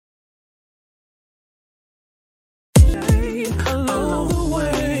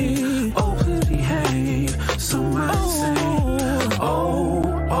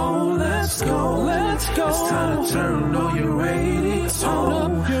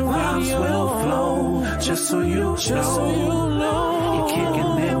just so you know. You're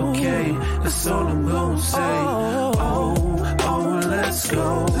kicking it with K, that's all I'm gonna say. Oh, let's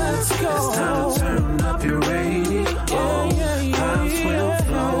go. It's time to turn up your radio. Vibes will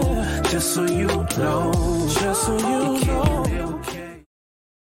flow, just so you know. You're kicking it with K.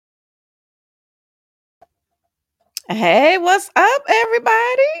 Hey, what's up, everybody?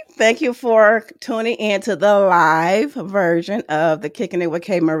 Thank you for tuning in to the live version of the Kicking It with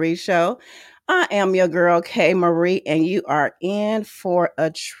K Marie show. I am your girl, K Marie, and you are in for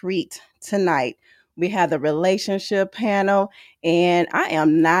a treat tonight. We have the relationship panel, and I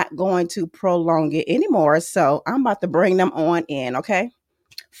am not going to prolong it anymore. So I'm about to bring them on in, okay?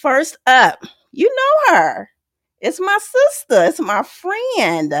 First up, you know her. It's my sister, it's my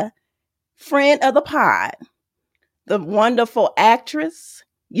friend of the pod, the wonderful actress.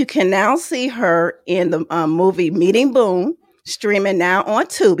 You can now see her in the movie Meeting Boom, streaming now on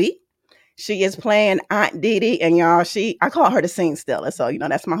Tubi. She is playing Aunt Didi, and y'all, I call her the scene stealer, so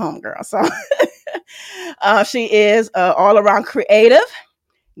that's my homegirl. So she is all around creative.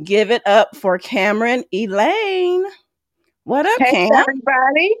 Give it up for Cameron Elaine. What up, Hey, Cam?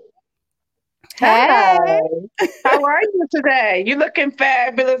 everybody. Hey. Hi. How are you today? You looking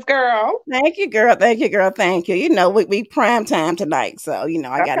fabulous, girl. Thank you, girl. Thank you, girl. Thank you. We prime time tonight, so I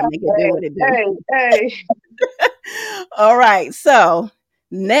got to make it do what it do. Hey. All right. So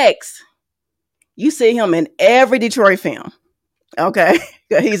next, you see him in every Detroit film. Okay,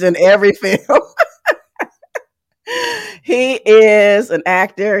 he's in every film. He is an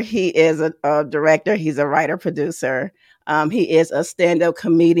actor. He is a director. He's a writer, producer. He is a stand-up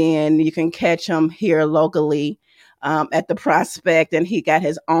comedian. You can catch him here locally at the Prospect, and he got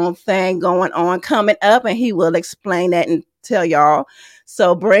his own thing going on coming up, and he will explain that and tell y'all.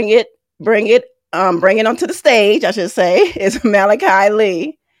 So bring it onto the stage, I should say. Is Malachi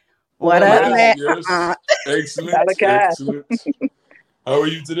Lee. What up, man? Yes. Excellent. Malachi. Excellent. How are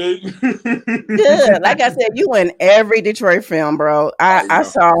you today? Good. Like I said, you in every Detroit film, bro. I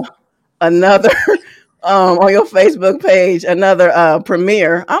saw another on your Facebook page, another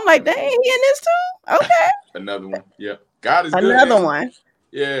premiere. I'm like, dang, he in this too? Okay. Another one. Yeah. God is good. Another one.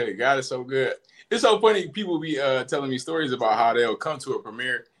 Yeah, God is so good. It's so funny. People be telling me stories about how they'll come to a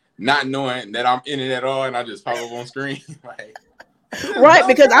premiere not knowing that I'm in it at all, and I just pop up on screen. Like, right,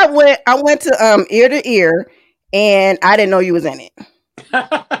 because I went to ear to ear, and I didn't know you was in it.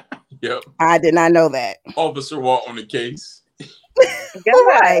 Yep. I did not know that. Officer Walt on the case.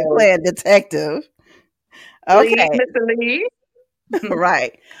 Right, playing detective. Okay, Mr. Lee.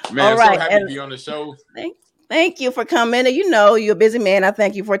 Right. Man, all right. So happy to be on the show. Thank you for coming. And you're a busy man. I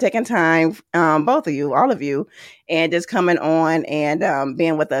thank you for taking time, both of you, all of you, and just coming on and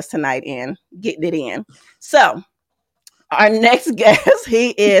being with us tonight and getting it in. So our next guest,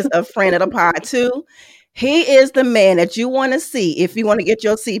 he is a friend of the pod too. He is the man that you want to see if you want to get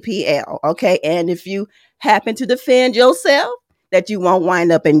your CPL, okay? And if you happen to defend yourself, that you won't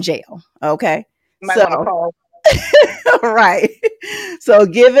wind up in jail, okay? Right. So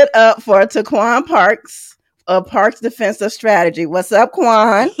give it up for Taquan Parks of Parks Defensive Strategy. What's up,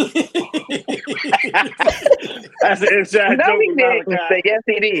 Quan? That's an inside No, joke. he didn't. Yes,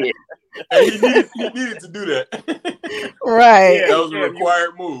 he did. He needed to do that. Right. Yeah, that was a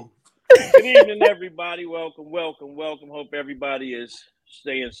required move. Good evening, everybody. Welcome. Hope everybody is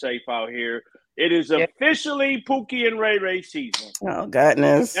staying safe out here. It is officially Pookie and Ray Ray season. Oh,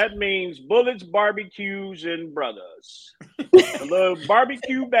 goodness. That means bullets, barbecues, and brothers. The little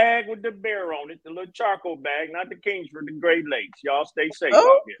barbecue bag with the bear on it, the little charcoal bag, not the Kingsford, the Great Lakes. Y'all stay safe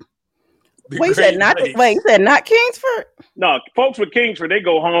out here. Wait, you said not Kingsford? No, folks with Kingsford, they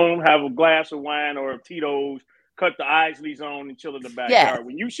go home, have a glass of wine or Tito's, cut the Isleys on, and chill in the backyard. Yeah.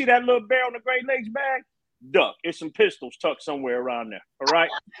 When you see that little bear on the Great Lakes bag, duck. It's some pistols tucked somewhere around there. All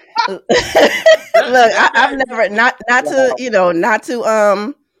right. Look, I've never not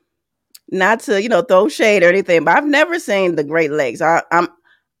to throw shade or anything, but I've never seen the Great Lakes. I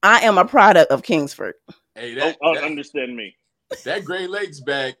am a product of Kingsford. Hey, understand me. That Great Lakes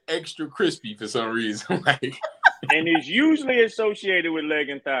bag extra crispy for some reason. Like, and is usually associated with leg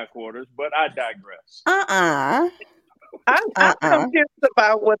and thigh quarters, but I digress. I'm confused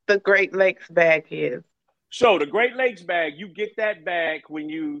about what the Great Lakes bag is. So the Great Lakes bag, you get that bag when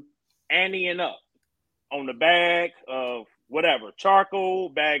you anteing up on the bag of whatever, charcoal,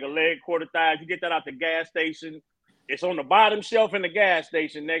 bag of leg, quarter thighs. You get that out the gas station. It's on the bottom shelf in the gas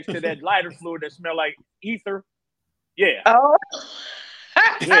station next to that lighter fluid that smell like ether. Yeah. Oh.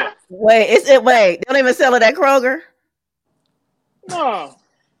 Yeah. Wait, they don't even sell it at Kroger? No.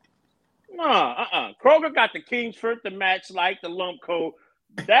 Kroger got the Kingsford, the Match Light, the Lump Coat.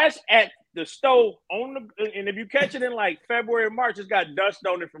 That's at the stove on the, and if you catch it in like February, March, it's got dust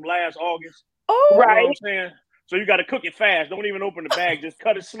on it from last August. Oh, You know Right. what I'm saying? So you got to cook it fast. Don't even open the bag. Just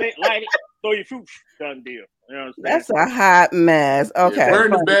cut it slit, light it, throw your food. Done deal. You know what I'm saying? that's a hot mess. Yeah, Okay.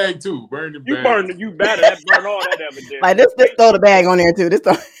 burn the bag too. Burn the You bag. burn, you better. That burn all that evidence. Like this throw the bag on there too. This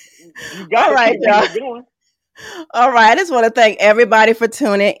throw- You got to All right, keep y'all. it going. All right. I just want to thank everybody for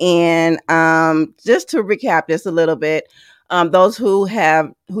tuning in. Just to recap this a little bit, those who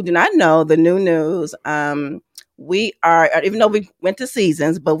do not know the new news, we are, even though we went to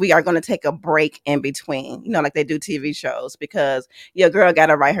seasons, but we are going to take a break in between, like they do TV shows, because your girl got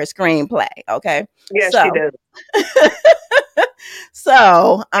to write her screenplay. Okay. Yes, So- she does.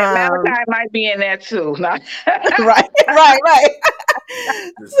 So, And Malachi might be in there too. No. right.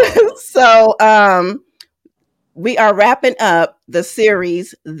 So, we are wrapping up the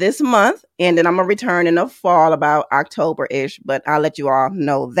series this month, and then I'm gonna return in the fall about October-ish, but I'll let you all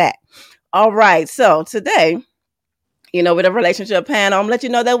know that. All right. So today, with a relationship panel, I'm gonna let you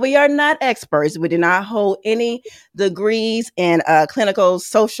know that we are not experts. We do not hold any degrees in clinical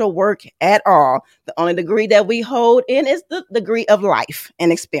social work at all. The only degree that we hold in is the degree of life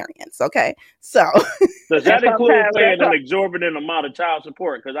and experience. Okay. So Does that And include sometimes paying that's an exorbitant amount of child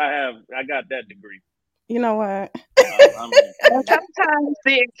support? Because I got that degree. you know what? And sometimes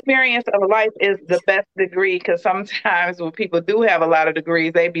the experience of life is the best degree, because sometimes when people do have a lot of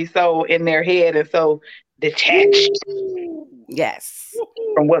degrees, they be so in their head and so detached Yes.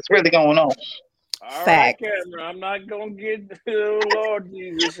 from what's really going on. All Fact. right, Cameron. I'm not gonna get Lord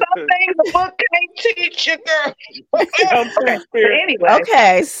Jesus. Some things the book can't teach you, girl. I'm Okay. too But scared. anyway,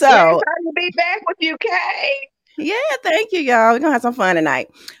 Okay. we're So excited to be back with you, Kay. yeah, thank you, y'all. We're gonna have some fun tonight.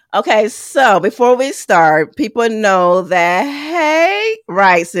 Okay, so before we start, people know that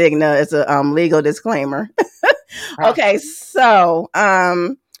right, Cigna is a legal disclaimer. Okay, so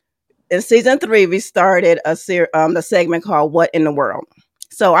in season 3, we started a segment called "What in the World."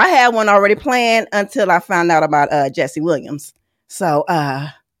 So I had one already planned until I found out about Jesse Williams. So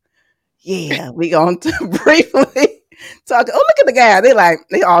yeah, we gonna briefly talk. Oh, look at the guy. They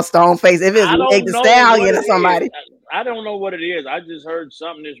all stone faced. If it's I don't Meg the know Stallion what or it somebody. is. I don't know what it is. I just heard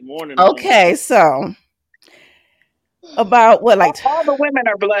something this morning. Okay, so about what, like All the women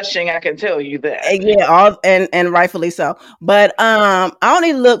are blushing, I can tell you that. yeah, all and rightfully so. But I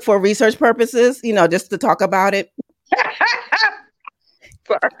only look for research purposes, just to talk about it.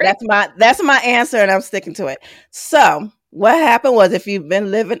 Sorry. That's my answer, and I'm sticking to it. So what happened was, if you've been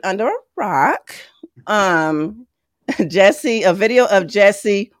living under a rock, a video of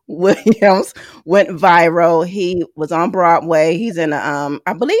Jesse Williams went viral. He was on Broadway. He's in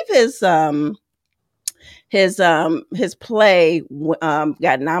I believe his play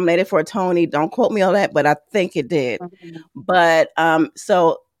got nominated for a Tony. Don't quote me on that, but I think it did. But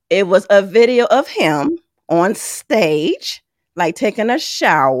so it was a video of him on stage, like taking a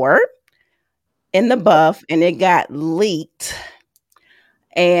shower in the buff, and it got leaked.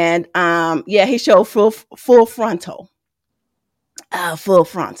 And he showed full frontal. Full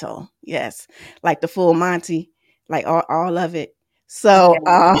frontal, yes, like the full Monty, like all of it. So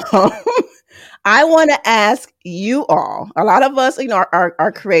I want to ask you all. A lot of us,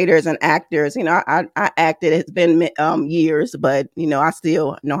 are creators and actors. I acted. It's been years, but I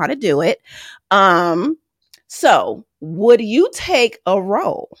still know how to do it. So would you take a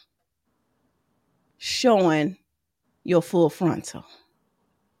role showing your full frontal?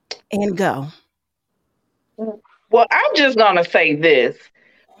 And go. Well, I'm just gonna say this.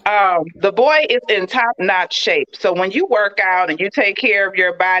 The boy is in top-notch shape. So when you work out and you take care of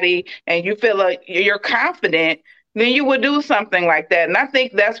your body and you feel like you're confident, then you would do something like that. And I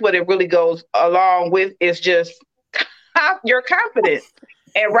think that's what it really goes along with, is just your confidence.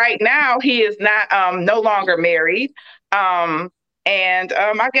 And right now he is not no longer married. I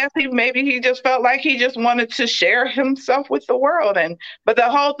guess he just felt like he just wanted to share himself with the world. But the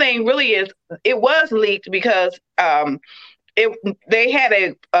whole thing really it was leaked because they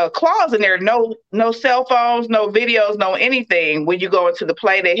had a clause in there, no cell phones, no videos, no anything. When you go into the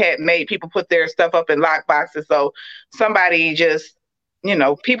play, they had made people put their stuff up in lock boxes. So somebody just,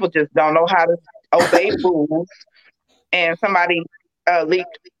 people just don't know how to obey rules. And somebody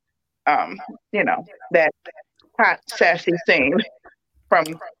leaked, that hot, sassy scene from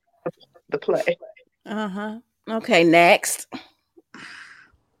the play. Okay, next.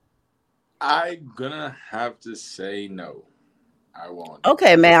 I'm gonna have to say no. I won't.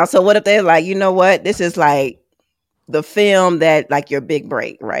 Okay, Mal. So what if they're like, you know what? This is like the film that, like, your big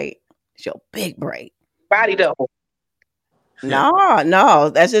break, right? It's your big break. Body double.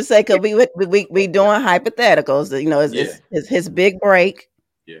 No. Let's just say, because we doing hypotheticals. It's his big break.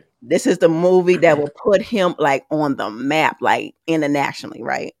 this is the movie that will put him like on the map, like internationally,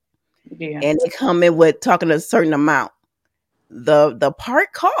 right? Yeah. And they come in with talking a certain amount. The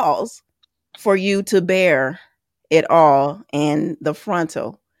part calls for you to bear it all in the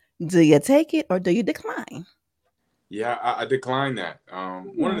frontal. Do you take it or do you decline? Yeah, I declined that.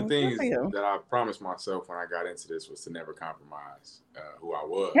 One of the Good things for you. that I promised myself when I got into this was to never compromise who I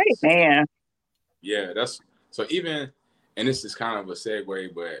Hey, was. man. Yeah, that's so even, and this is kind of a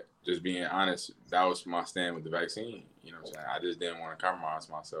segue, but just being honest, that was my stand with the vaccine. You know what I'm saying? I just didn't want to compromise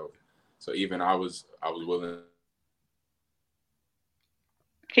myself. So even I was willing.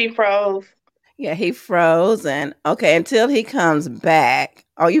 He froze. Yeah, he froze and okay, until he comes back.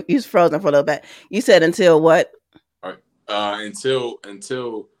 Oh, you frozen for a little bit. You said until what? Until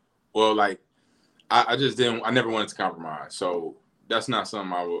well, like I just didn't. I never wanted to compromise. So that's not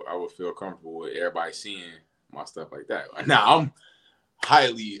something I would feel comfortable with everybody seeing my stuff like that. Now I'm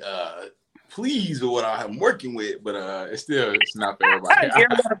highly pleased with what I'm working with, but it's not for everybody. Your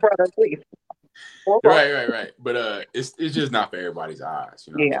little brother, please. Right. But it's just not for everybody's eyes,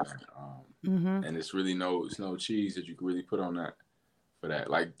 you know. Yeah. What I'm saying? And it's really it's no cheese that you can really put on that for that.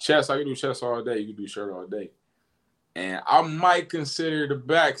 Like chest, I can do chest all day. You can do shirt all day. And I might consider the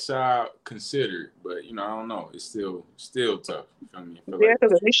backside considered, but you know, I don't know. It's still tough. You feel me? Yeah,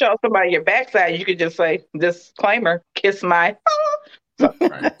 because if you show somebody your backside, you could just say, disclaimer, kiss my. So,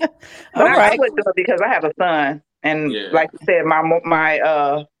 Right. All I right. would do it because I have a son, and Yeah. like you said,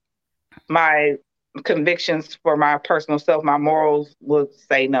 my convictions for my personal self, my morals would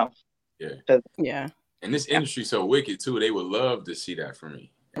say no. Yeah. And this industry so wicked too. They would love to see that for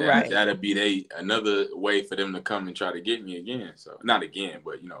me. Right. That'd be another way for them to come and try to get me again. So not again,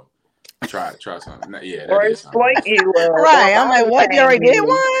 but you know, try something. Yeah, Or that is something. exploit you. Right. I'm like, what? You already did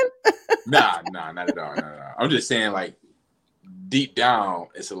one? Nah, not at all. I'm just saying, like, deep down,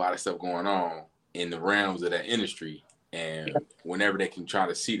 it's a lot of stuff going on in the realms of that industry, and whenever they can try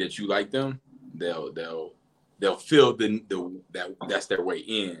to see that you like them, they'll feel that's their way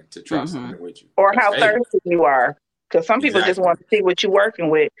in to try something with you. Or how thirsty you are. Because some people just want to see what you're working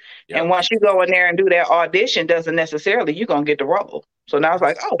with. Yep. And once you go in there and do that audition, doesn't necessarily you're going to get the role. So now it's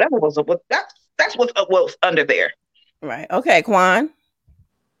like, oh, that's what's under there. Right. Okay, Quan.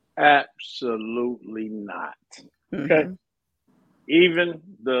 Absolutely not. Okay. Even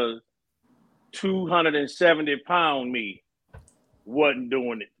the 270-pound me wasn't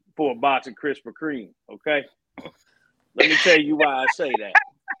doing it for a box of Krispy Kreme. Okay. Let me tell you why I say that.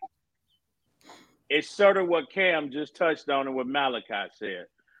 It's sort of what Cam just touched on and what Malachi said.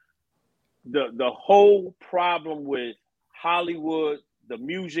 The whole problem with Hollywood, the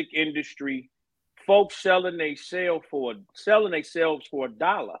music industry, folks selling themselves for $1.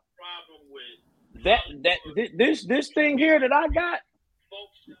 Problem with this thing here that I got,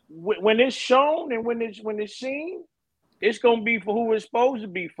 when it's shown and when it's seen, it's gonna be for who it's supposed to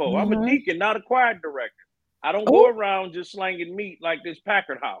be for. I'm a deacon, not a choir director. I don't go around just slanging meat like this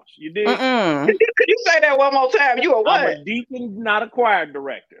Packard House. You did? Could you say that one more time? You a what? I'm a deacon, not a choir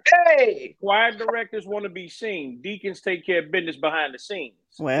director. Hey! Choir directors want to be seen. Deacons take care of business behind the scenes.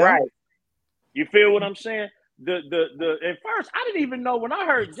 Well, right. You feel what I'm saying? At first, I didn't even know when I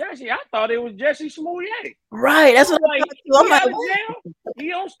heard Jesse. I thought it was Jesse Smollett. Right. That's what I'm like.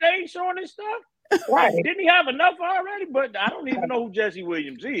 He on stage showing his stuff. Right. Didn't he have enough already? But I don't even know who Jesse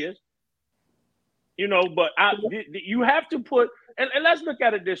Williams is. You know, but you have to put, and let's look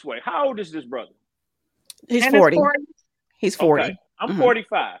at it this way. How old is this brother? He's 40. He's 40. Okay. I'm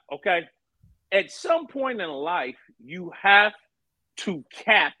 45. Okay. At some point in life, you have to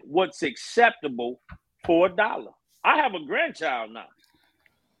cap what's acceptable for $1. I have a grandchild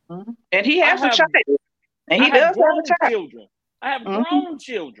now. And he has a child. And he does have a child. Children. I have grown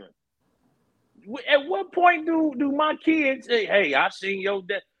children. At what point do my kids say, hey, I seen your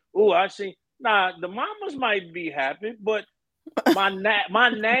dad? Oh, I seen. Nah, the mamas might be happy, but my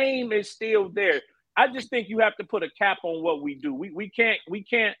name is still there. I just think you have to put a cap on what we do. We can't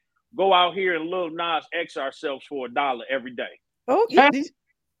go out here and Lil Nas X ourselves for $1 every day. Oh,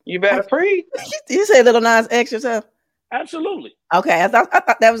 you better preach. You say Lil Nas X yourself? Absolutely. Okay, I thought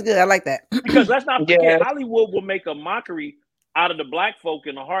that was good. I like that. Because let's not forget, Hollywood will make a mockery out of the black folk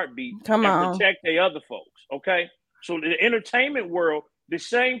in a heartbeat and protect the other folks. Okay, so the entertainment world. The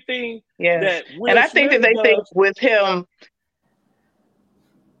same thing that Will and I think Smith that they does. think with him.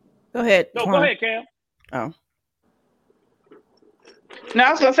 Go ahead. No, go ahead, Cam. Oh. No,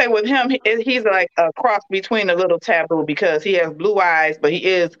 I was gonna say with him, he's like a cross between a little taboo because he has blue eyes, but he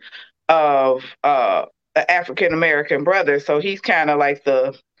is of an African American brother, so he's kind of like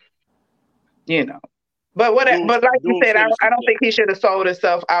the, you know, But but like you dual said, I don't citizenship. think he should have sold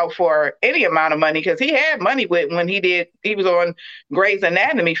himself out for any amount of money because he had money when he was on Grey's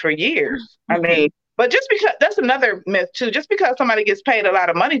Anatomy for years. I mean, but just because that's another myth too. Just because somebody gets paid a lot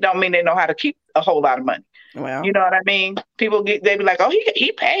of money, don't mean they know how to keep a whole lot of money. Well, You know what I mean? People they be like, oh,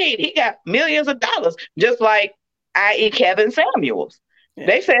 he paid, he got millions of dollars, just like i.e. Kevin Samuels. Yeah.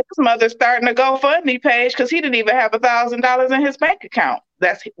 They said his mother's starting a GoFundMe page because he didn't even have $1,000 in his bank account.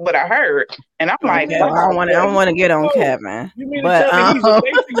 That's what I heard, and I'm like, okay, well, I don't want to get on Kevin. You mean but, to tell me he's a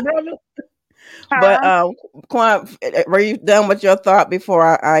basic brother? But Quan, were you done with your thought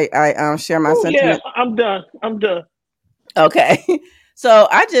before I share my sentiment? Yeah, I'm done. Okay. So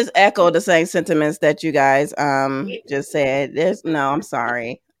I just echo the same sentiments that you guys just said. I'm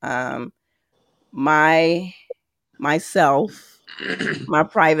sorry. Myself, my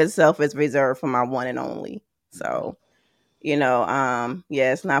private self is reserved for my one and only. So, yeah,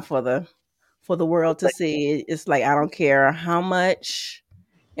 it's not for the world to see. It's like I don't care how much.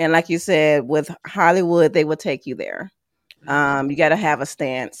 And like you said, with Hollywood, they will take you there. You got to have a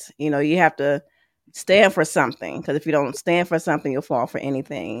stance. You have to stand for something, because if you don't stand for something, you'll fall for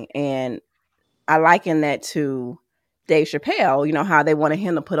anything. And I liken that to Dave Chappelle, how they wanted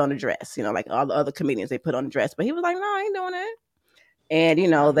him to put on a dress, like all the other comedians, they put on a dress, but he was like, no, I ain't doing it. And,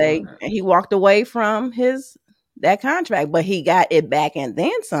 he walked away from that contract, but he got it back and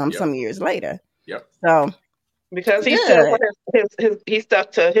then some years later. Yep. So because he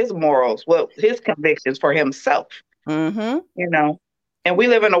stuck to his morals, his convictions for himself. Mm-hmm. And we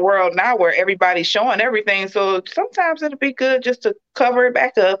live in a world now where everybody's showing everything. So sometimes it'll be good just to cover it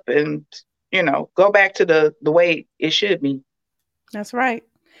back up and, go back to the way it should be. That's right.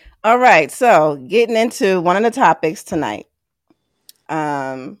 All right. So getting into one of the topics tonight. We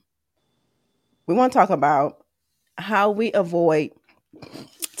want to talk about how we avoid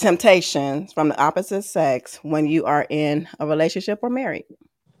temptations from the opposite sex when you are in a relationship or married.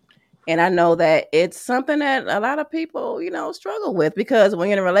 And I know that it's something that a lot of people, struggle with, because when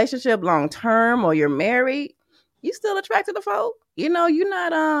you're in a relationship long term or you're married, you still attracted to folk. You're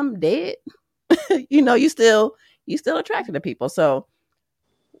not dead. You still attracted to people. So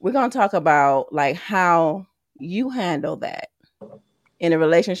we're gonna talk about like how you handle that in a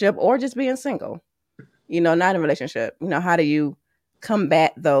relationship or just being single. Not in a relationship. How do you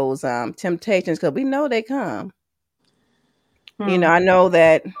combat those temptations? Because we know they come. I know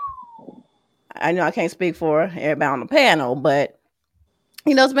that. I know I can't speak for everybody on the panel, but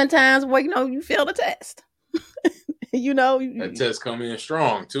it's been times where you fail the test. That test come in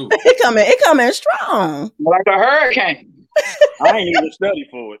strong too. It come in strong, like a hurricane. I ain't even study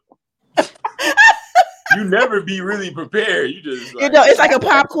for it. You never be really prepared. You just it's like a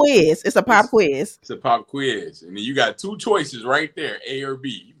pop quiz. It's a pop quiz. It's a pop quiz, and then you got two choices right there, A or B.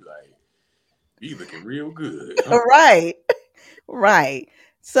 You be like, you looking real good. Huh? Right.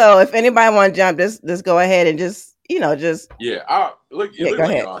 So if anybody want to jump, just go ahead and just. Yeah. Look like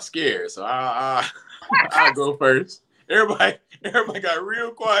y'all scared, so I'll go first. Everybody got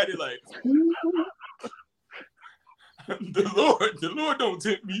real quiet. Like the Lord don't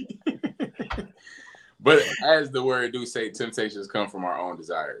tempt me. But as the word do say, temptations come from our own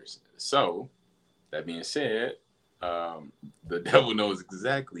desires. So that being said, the devil knows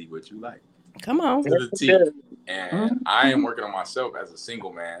exactly what you like. Come on. To the T. And I am working on myself as a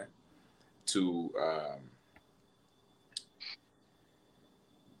single man to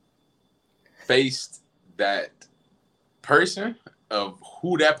face that person of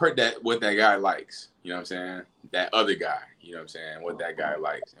who what that guy likes. You know what I'm saying? That other guy, you know what I'm saying? What that guy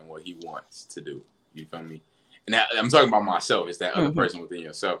likes and what he wants to do. You feel me? And I'm talking about myself. It's that other person within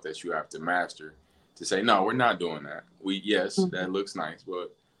yourself that you have to master to say, no, we're not doing that. That looks nice,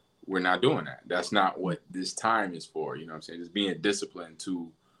 but we're not doing that. That's not what this time is for. You know what I'm saying? Just being disciplined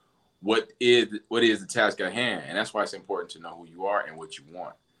to what is the task at hand. And that's why it's important to know who you are and what you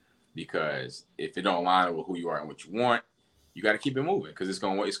want. Because if it don't line up with who you are and what you want, you got to keep it moving, because it's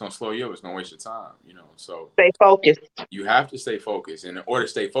gonna slow you up. It's gonna waste your time. So stay focused. You have to stay focused, and in order to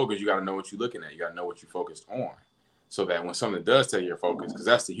stay focused, you got to know what you're looking at. You got to know what you're focused on, so that when something does take your focus, because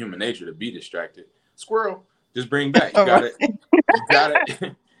that's the human nature to be distracted. Squirrel, just bring back. You got it. You got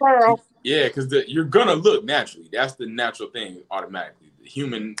it. Squirrel. Yeah, because you're gonna look naturally. That's the natural thing automatically. The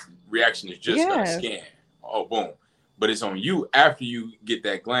human reaction is just gonna scan. Oh, boom. But it's on you after you get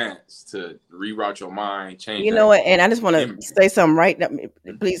that glance to reroute your mind, change. You know what? And I just want to say something right now.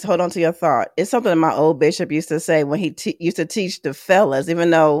 Please hold on to your thought. It's something that my old bishop used to say when he used to teach the fellas, even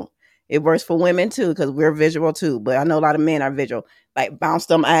though it works for women too, because we're visual too. But I know a lot of men are visual. Like bounce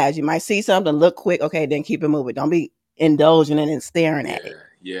them eyes. You might see something, look quick. Okay, then keep it moving. Don't be indulging in it and staring at it.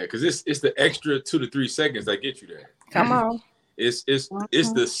 Yeah, because it's the extra 2 to 3 seconds that get you there. Come on. It's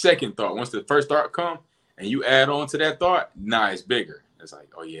the second thought. Once the first thought come and you add on to that thought, it's bigger. It's like,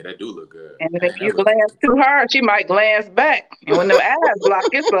 oh yeah, that do look good. And if you glance too hard, she might glance back. And when the eyes block,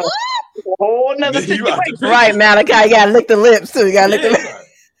 it's a whole nother situation. Right, Malachi, you gotta lick the lips too. You gotta lick the lips.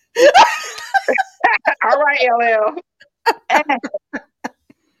 All right, LL.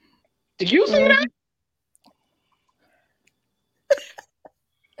 Did you see that?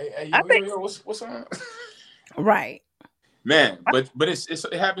 Hey, I think what's on? Right. Man, but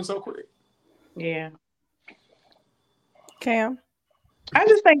it happens so quick. Yeah. Cam? I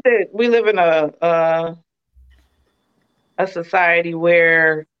just think that we live in a society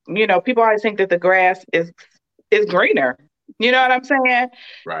where, you know, people always think that the grass is greener. You know what I'm saying?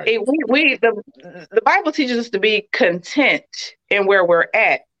 Right. The Bible teaches us to be content in where we're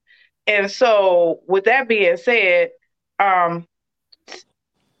at. And so with that being said,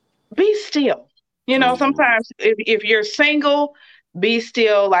 be still. You know, sometimes if you're single, be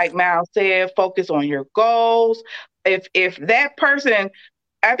still, like Mal said, focus on your goals. If that person,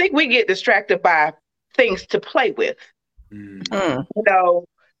 I think we get distracted by things to play with. Mm. You know,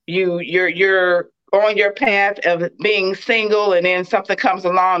 you're on your path of being single, and then something comes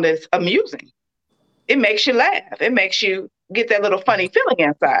along that's amusing. It makes you laugh. It makes you get that little funny feeling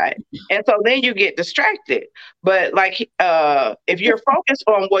inside. And so then you get distracted. But like, if you're focused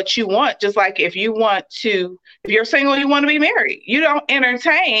on what you want, just like if you're single, you want to be married, you don't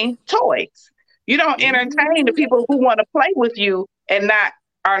entertain toys. You don't entertain the people who want to play with you and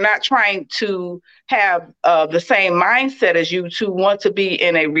are not trying to have the same mindset as you, to want to be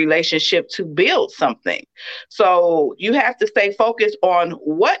in a relationship to build something. So you have to stay focused on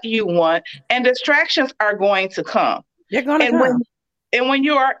what you want, and distractions are going to come. They're going to come. When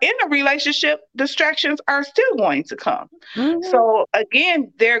you are in a relationship, distractions are still going to come. Mm-hmm. So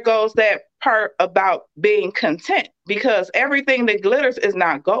again, there goes that part about being content, because everything that glitters is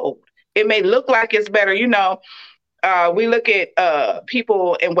not gold. It may look like it's better, you know. We look at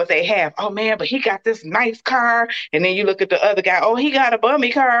people and what they have. Oh man, but he got this nice car. And then you look at the other guy. Oh, he got a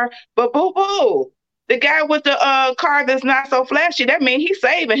bummy car. But boo. The guy with the car that's not so flashy, that means he's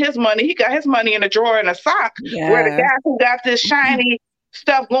saving his money. He got his money in a drawer and a sock. Yeah. Where the guy who got this shiny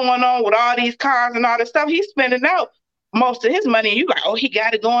stuff going on with all these cars and all this stuff, he's spending out most of his money. You like, oh, he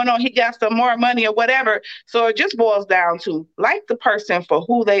got it going on. He got some more money or whatever. So it just boils down to like the person for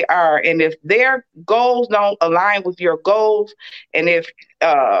who they are. And if their goals don't align with your goals, and if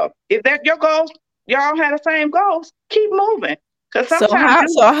that your goals, y'all have the same goals, keep moving. So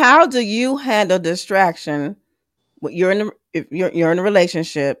how do you handle distraction? If you're in a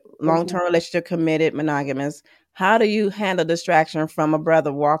relationship, long-term relationship, committed, monogamous, how do you handle distraction from a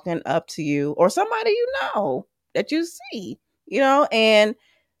brother walking up to you or somebody you know that you see, you know, and,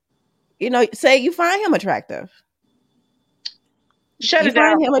 you know, say you find him attractive. Shut it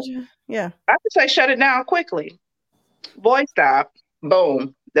down. Yeah. I would say shut it down quickly. Boy, stop.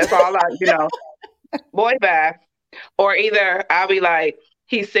 Boom. That's all boy, bye. Or either I'll be like,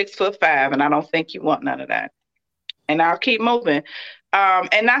 he's 6'5" and I don't think you want none of that. And I'll keep moving.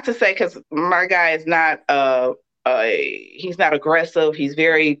 And not to say, because my guy is not, he's not aggressive. He's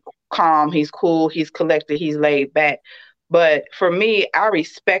very calm. He's cool. He's collected. He's laid back. But for me, I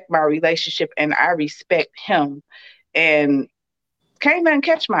respect my relationship and I respect him. And can't even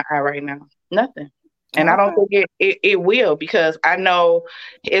catch my eye right now. Nothing. And I don't think it will, because I know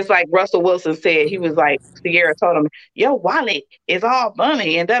it's like Russell Wilson said. He was like, Sierra told him, your wallet is all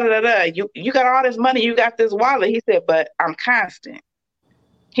money and da-da-da-da. You got all this money, you got this wallet. He said, but I'm constant.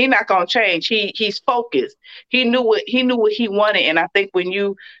 He's not gonna change. He's focused. He knew what he wanted. And I think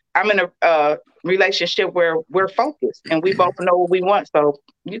I'm in a relationship where we're focused and we both know what we want. So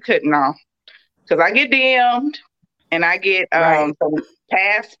you couldn't know. Because I get DM'd and I get some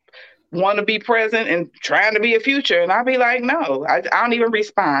past want to be present and trying to be a future, and I'll be like, no, I don't even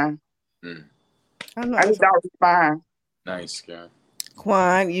respond. I just don't respond. Nice guy.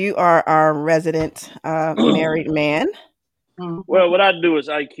 Quan, you are our resident married man. Well, what I do is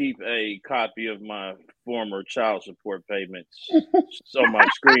I keep a copy of my former child support payments on my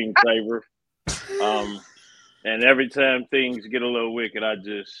screensaver. And every time things get a little wicked, I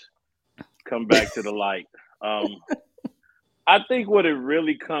just come back to the light. I think what it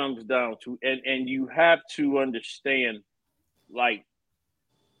really comes down to, and you have to understand, like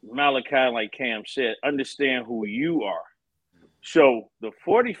Malachi, like Cam said, understand who you are. So the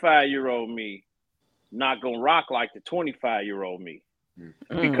 45-year-old me not going to rock like the 25-year-old me.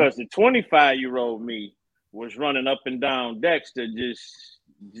 Because the 25-year-old me was running up and down decks that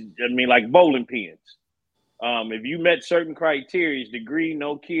like bowling pins. If you met certain criteria, degree,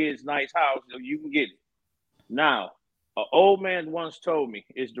 no kids, nice house, you can get it. Now, an old man once told me,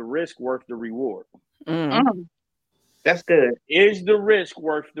 is the risk worth the reward? That's good. Is the risk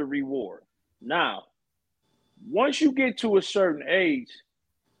worth the reward? Now, once you get to a certain age,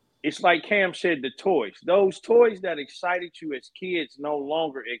 it's like Cam said, the toys. Those toys that excited you as kids no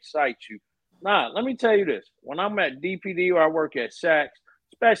longer excite you. Nah, let me tell you this. When I'm at DPD or I work at Saks,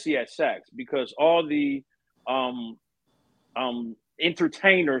 especially at Saks, because all the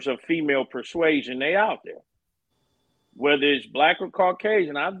entertainers of female persuasion, they out there. Whether it's black or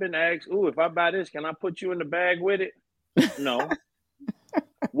Caucasian, I've been asked, "Ooh, if I buy this, can I put you in the bag with it?" No.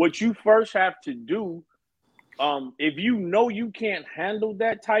 What you first have to do, if you know you can't handle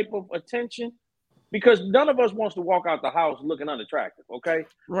that type of attention, because none of us wants to walk out the house looking unattractive, okay?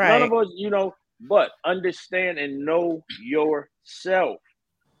 Right. None of us, but understand and know yourself.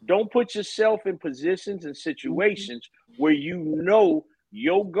 Don't put yourself in positions and situations where your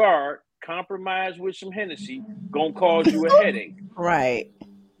guard, compromised with some Hennessy, gonna cause you a headache. Right.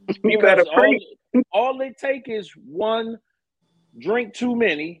 Because all it take is one drink too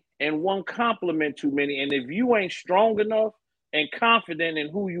many and one compliment too many. And if you ain't strong enough and confident in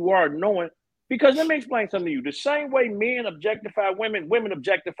who you are, knowing, because let me explain something to you. The same way men objectify women, women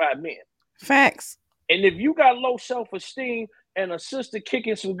objectify men. Facts. And if you got low self-esteem and a sister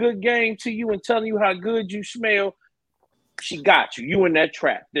kicking some good game to you and telling you how good you smell, she got you. You in that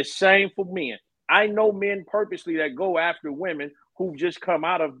trap. The same for men. I know men purposely that go after women who've just come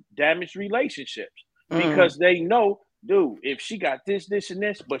out of damaged relationships because they know, dude, if she got this, and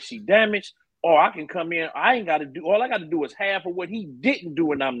this, but she damaged, or I can come in, I ain't got to do, all I got to do is half of what he didn't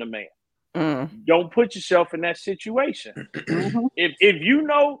do and I'm the man. Don't put yourself in that situation. If you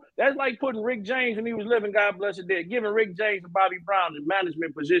know, that's like putting Rick James when he was living, God bless his dead, giving Rick James and Bobby Brown the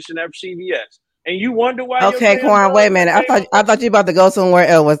management position at CBS. And you wonder why. Okay, Quan, wait a minute. I thought you about to go somewhere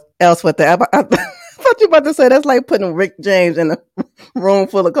else with that. I thought you about to say that's like putting Rick James in a room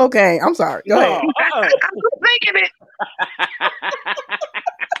full of cocaine. I'm sorry. Go ahead. I was thinking it.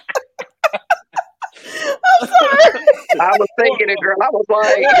 I'm sorry. I was thinking it, girl. I was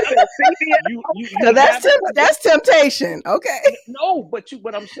like, that's temptation. Okay. No, but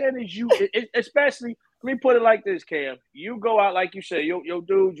what I'm saying is especially, let me put it like this, Cam. You go out, like you say, yo,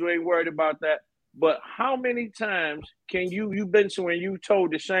 dude, you ain't worried about that. But how many times can you've been somewhere and you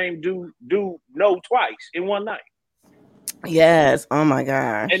told the same dude no twice in one night? Yes. Oh my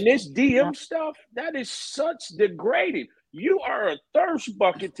gosh. And this DM stuff, that is such degrading. You are a thirst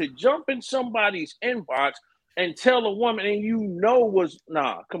bucket to jump in somebody's inbox and tell a woman, and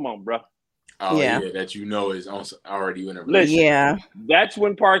come on, bro. Oh yeah, that is already in a relationship. Yeah, that's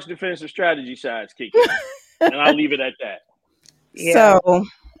when Parks defensive strategy sides kick in, and I'll leave it at that. Yeah.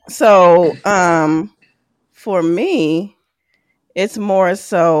 So, for me, it's more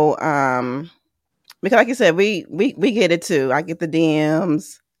so because, like you said, we get it too. I get the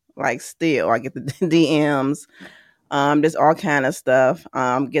DMs, like still, I get the DMs. There's all kind of stuff.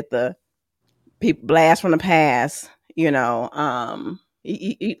 Get the people blast from the past. Like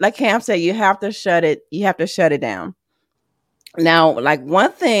Cam said, you have to shut it. You have to shut it down. Now, like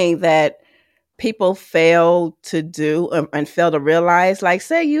one thing that people fail to do and fail to realize, like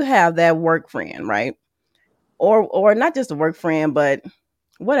say you have that work friend, right? Or not just a work friend, but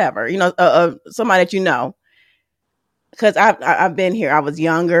whatever, somebody that you know. Because I've been here. I was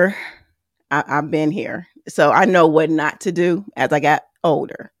younger. I've been here. So I know what not to do as I got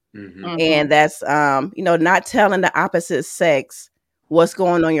older. And that's, not telling the opposite sex what's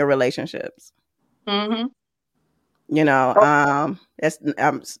going on in your relationships. That's a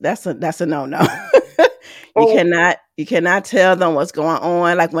no-no. You cannot tell them what's going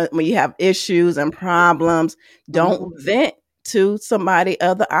on. Like when you have issues and problems, don't vent to somebody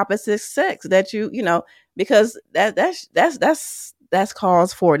of the opposite sex that because that's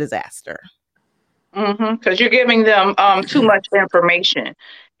cause for disaster. Because you're giving them too much information.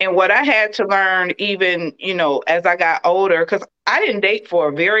 And what I had to learn, even, as I got older, because I didn't date for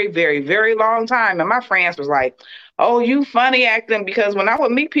a very, very, very long time. And my friends was like, oh, you funny acting. Because when I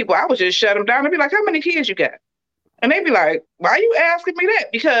would meet people, I would just shut them down and be like, how many kids you got? And they'd be like, why are you asking me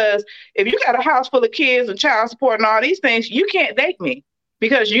that? Because if you got a house full of kids and child support and all these things, you can't date me.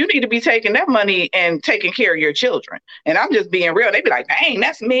 Because you need to be taking that money and taking care of your children. And I'm just being real. They'd be like, dang,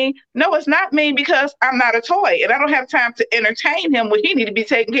 that's mean. No, it's not mean because I'm not a toy. And I don't have time to entertain him when he need to be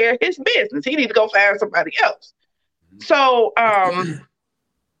taking care of his business. He need to go find somebody else. So,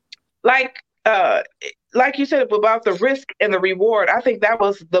 like you said about the risk and the reward, I think that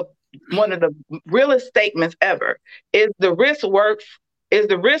was one of the realest statements ever. Is the risk worth is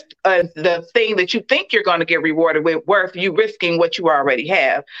the risk the thing that you think you're going to get rewarded with worth you risking what you already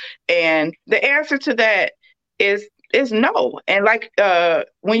have? And the answer to that is no. And like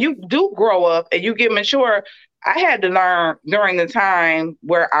when you do grow up and you get mature, I had to learn during the time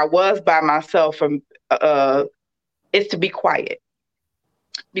where I was by myself from is to be quiet.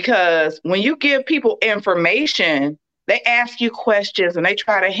 Because when you give people information, they ask you questions and they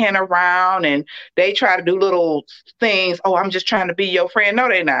try to hint around and they try to do little things. Oh, I'm just trying to be your friend. No,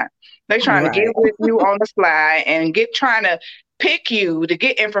 they're not. They're trying to get with you on the fly and trying to pick you to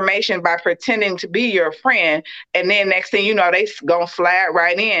get information by pretending to be your friend. And then next thing you know, they gonna slide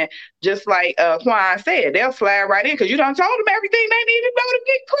right in. Just like Juan said, they'll slide right in because you done told them everything they need to know to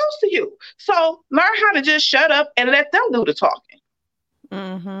get close to you. So learn how to just shut up and let them do the talking.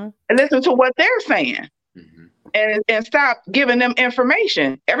 And listen to what they're saying. And stop giving them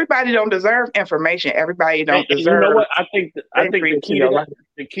information. Everybody don't deserve information. Everybody don't deserve. You know what? I think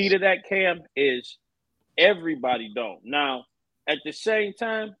the key to that, Cam, is everybody don't. Now, at the same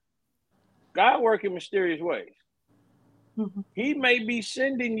time, God works in mysterious ways. He may be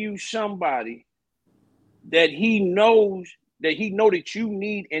sending you somebody that he knows that you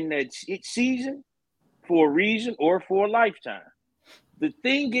need in that season for a reason or for a lifetime. The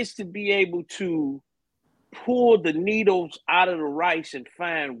thing is to be able to pull the needles out of the rice and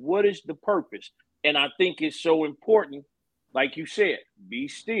find what is the purpose. And I think it's so important, like you said, be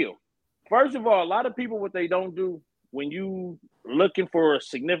still. First of all, a lot of people, what they don't do when you looking for a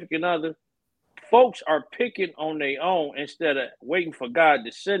significant other, folks are picking on their own instead of waiting for God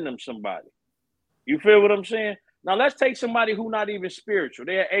to send them somebody. You feel what I'm saying? Now let's take somebody who not even spiritual.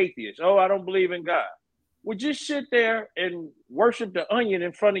 They're atheists. Oh, I don't believe in God. Well, just sit there and worship the onion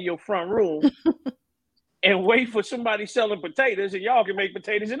in front of your front room and wait for somebody selling potatoes and y'all can make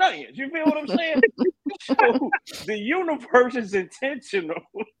potatoes and onions. You feel what I'm saying? So the universe is intentional.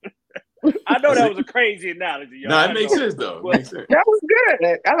 I know that was a crazy analogy, y'all. No, it makes sense though. Makes sense. That was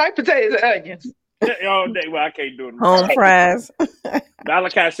good. I like potatoes and onions. All day. Well, I can't do it. Home fries.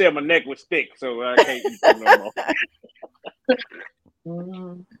 Like I said, my neck was thick, so I can't eat that no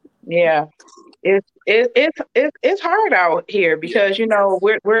more. Yeah. It's hard out here because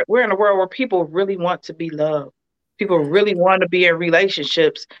we're in a world where people really want to be loved. People really want to be in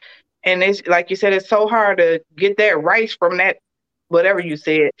relationships, and it's like you said, it's so hard to get that rice from that whatever you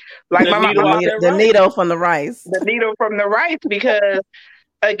said. Like the needle from the rice. The needle from the rice, because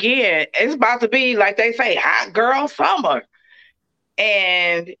again, it's about to be like they say, hot girl summer,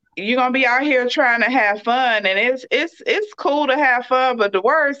 and you're gonna be out here trying to have fun, and it's cool to have fun, but the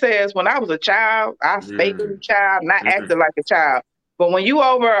word says when I was a child, I spake as a child, not acted like a child. But when you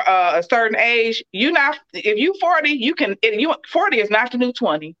over a certain age, if you 40, 40 is not the new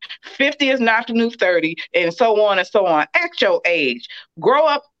 20, 50 is not the new 30, and so on and so on. Act your age. Grow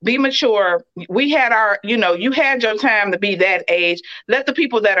up, be mature. We had you had your time to be that age. Let the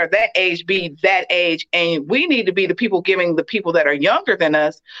people that are that age be that age. And we need to be the people giving the people that are younger than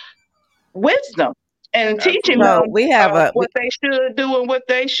us wisdom and teaching them what they should do and what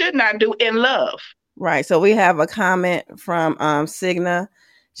they should not do in love. Right. So we have a comment from Signa.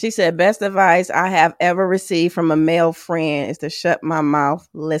 She said, best advice I have ever received from a male friend is to shut my mouth,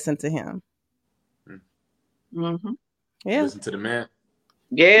 listen to him. Mm-hmm. Yeah. Listen to the man.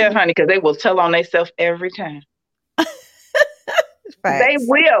 Yeah, honey, because they will tell on themselves every time. They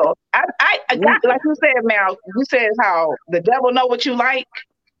will. I like you said, Mal, you said how the devil know what you like.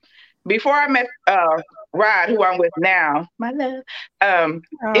 Before I met Rod, who I'm with now, my love,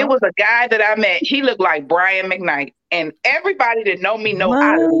 it was a guy that I met. He looked like Brian McKnight. And everybody that know me know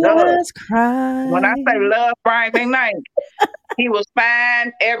I love. When I say love Brian McKnight, he was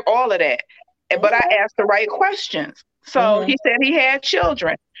fine, all of that. But I asked the right questions. So he said he had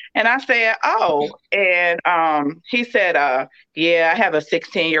children. And I said, oh. And he said, yeah, I have a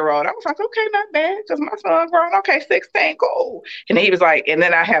 16-year-old. I was like, okay, not bad, because my son's grown. Okay, 16, cool. And he was like, and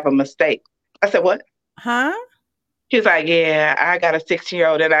then I have a mistake. I said, what? Huh? He's like, yeah, I got a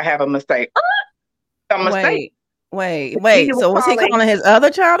 16-year-old and I have a mistake. A mistake. Wait. So was he calling his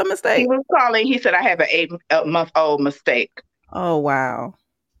other child a mistake? He said, I have an 8-month-old mistake. Oh, wow.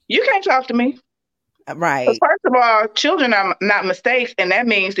 You can't talk to me. Right. So first of all, children are not mistakes, and that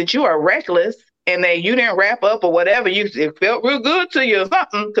means that you are reckless and that you didn't wrap up or whatever. It felt real good to you or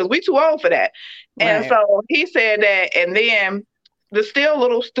something, because we too old for that. Right. And so he said that, and then the still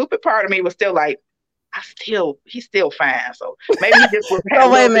little stupid part of me was still like, he's still fine. So maybe he just was.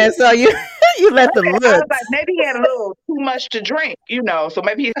 Oh, wait a minute. So You let the I was looks. like, maybe he had a little too much to drink, so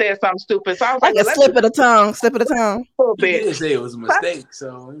maybe he said something stupid. So I was Like like, a well, let's slip of the tongue. Slip of the tongue. a little He bit. did say it was a mistake,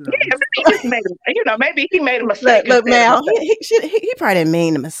 so Yeah, maybe he just maybe he made a mistake Look, instead of Mal, mistake. he probably didn't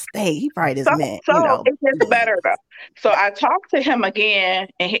mean the mistake. He probably just meant, So it gets better though. So I talked to him again,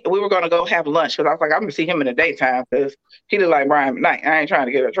 and we were going to go have lunch because I was like, I'm going to see him in the daytime because he looked like Brian McKnight. I ain't trying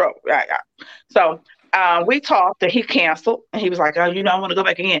to get in trouble. Right. So we talked, and he canceled, and he was like, oh, I want to go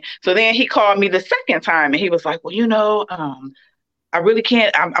back again. So then he called me the second time, and he was like, well, I really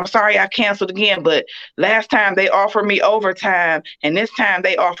can't. I'm sorry I canceled again, but last time they offered me overtime, and this time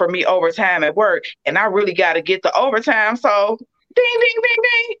they offered me overtime at work, and I really got to get the overtime. So, ding, ding, ding,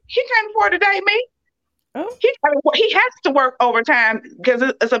 ding. He can't afford to date me. Oh. He has to work overtime because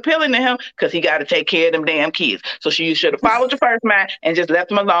it's appealing to him because he got to take care of them damn kids. So you should have followed your first man and just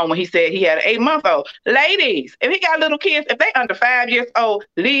left him alone when he said he had an 8-month-old. Ladies, if he got little kids, if they under 5 years old,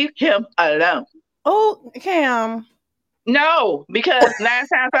 leave him alone. Oh, Cam. No, because 9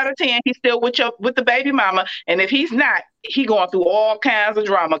 times out of 10, he's still with the baby mama, and if he's not, he going through all kinds of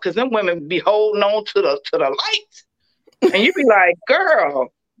drama because them women be holding on to the lights, and you be like,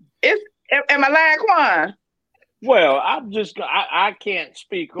 "Girl, am I lying, Quan?" Well, I can't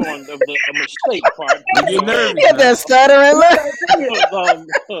speak on the mistake part. You get nervous. You have that stuttering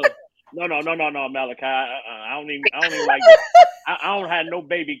look. No, Malachi. I don't even like that. I don't have no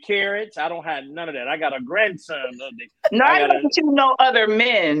baby carrots. I don't have none of that. I got a grandson. No, I know other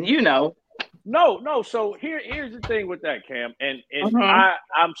men. No. So here's the thing with that, Cam, and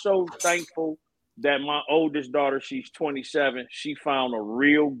I'm so thankful that my oldest daughter, she's 27. She found a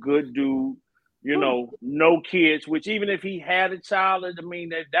real good dude. No kids. Which even if he had a child, I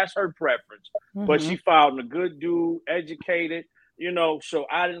mean that's her preference. But she found a good dude, educated. So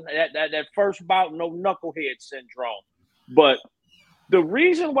I didn't that first bout, no knucklehead syndrome. But the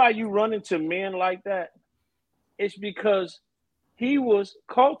reason why you run into men like that is because he was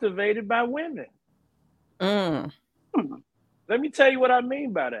cultivated by women. Let me tell you what I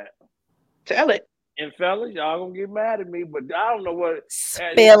mean by that. Tell it. And fellas, y'all gonna get mad at me, but I don't know what.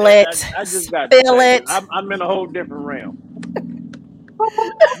 Spill it. I just got spill it. I'm in a whole different realm.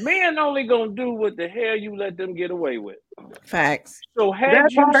 Men only gonna do what the hell you let them get away with. Facts. So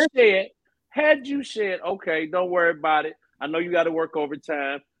had you said, okay, don't worry about it. I know you got to work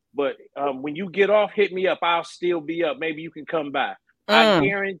overtime, but when you get off, hit me up. I'll still be up. Maybe you can come by. I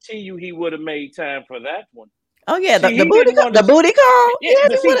guarantee you, he would have made time for that one. Oh yeah, the booty call. Yeah,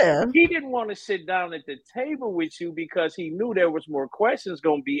 he didn't want to sit down at the table with you because he knew there was more questions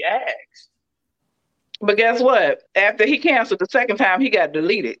gonna be asked. But guess what? After he canceled the second time, he got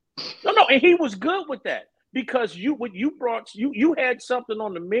deleted. No, and he was good with that because you had something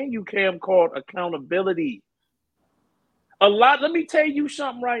on the menu, Cam, called accountability. Let me tell you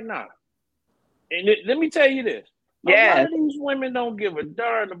something right now, and let me tell you this. Yeah. A lot of these women don't give a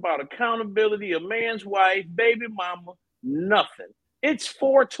darn about accountability, a man's wife, baby mama, nothing. It's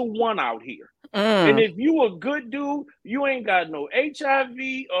 4-1 out here. And if you a good dude, you ain't got no HIV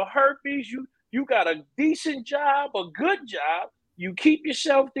or herpes, you got a decent job, a good job, you keep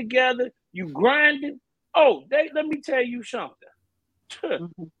yourself together, you grinding. Oh, let me tell you something.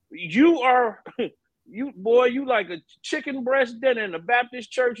 You like a chicken breast dinner in the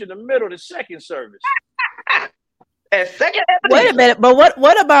Baptist church in the middle of the second service. Wait a minute, but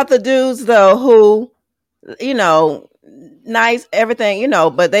what about the dudes though who, nice everything,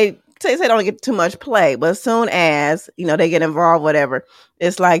 but they say they don't get too much play, but as soon as they get involved, whatever,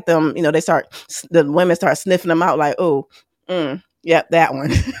 it's like them, the women start sniffing them out like, oh, yep, that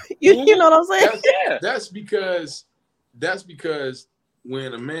one. you know what I'm saying? That's because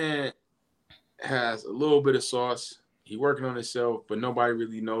when a man has a little bit of sauce, he working on himself, but nobody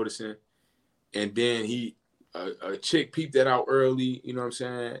really noticing, and then a chick peeped that out early, you know what I'm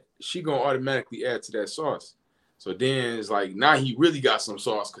saying? She gonna automatically add to that sauce. So then it's like now he really got some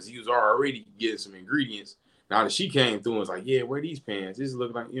sauce because he was already getting some ingredients. Now that she came through and was like, yeah, wear these pants. This is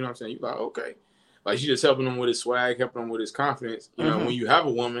looking like, you know what I'm saying? You're like, okay. Like she just helping him with his swag, helping him with his confidence. You know, when you have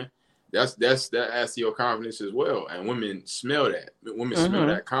a woman, that adds to your confidence as well. And women smell that. Women smell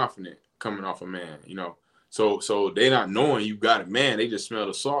that confident coming off a man, So they not knowing you got a man, they just smell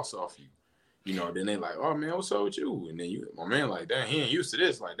the sauce off you. Then they like, oh man, what's up with you? And then my man like, dang, he ain't used to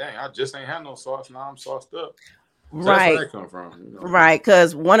this. Like, dang, I just ain't had no sauce. Now I'm sauced up. So right. That's where that come from. Right.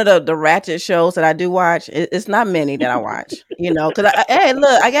 Because one of the ratchet shows that I do watch, it's not many that I watch, because hey,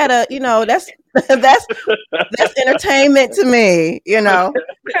 look, I gotta, that's entertainment to me, So,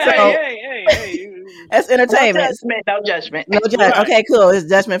 Hey. That's entertainment. No judgment. Right. Okay, cool. It's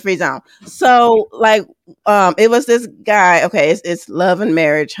judgment-free zone. So, like, it was this guy. Okay, it's Love and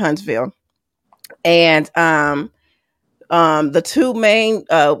Marriage Huntsville. And the two main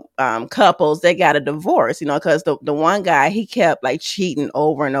couples, they got a divorce, because the one guy, he kept like cheating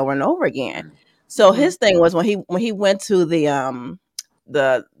over and over and over again. So his thing was when he went to the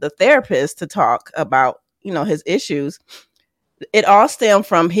therapist to talk about his issues, it all stemmed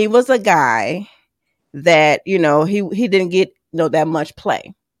from he was a guy that he didn't get that much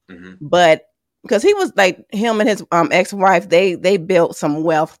play, but because he was like, him and his ex-wife, they built some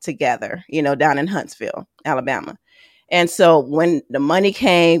wealth together, down in Huntsville, Alabama. And so when the money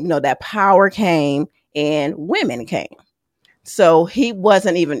came, that power came and women came. So he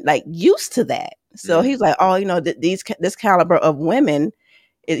wasn't even like used to that. So he's like, oh, this caliber of women,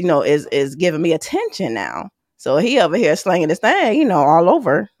 is giving me attention now. So he over here slinging this thing, all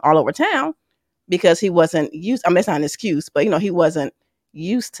over town, because he wasn't used. I mean, it's not an excuse, but he wasn't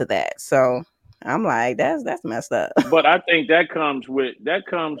used to that. So I'm like, that's messed up. But I think that comes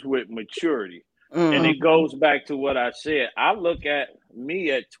with maturity. And it goes back to what I said. I look at me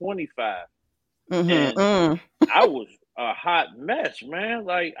at 25, and I was a hot mess, man.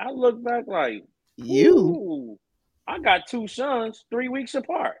 Like, I look back like, I got two sons 3 weeks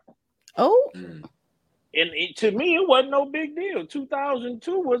apart. Oh. And to me, it wasn't no big deal.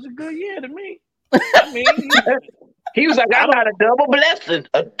 2002 was a good year to me. I mean, he was like, I got a double blessing,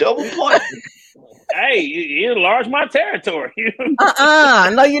 a double point. Hey, you enlarged my territory.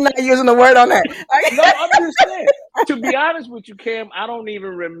 No, you're not using the word on that. No, I'm just saying. To be honest with you, Cam, I don't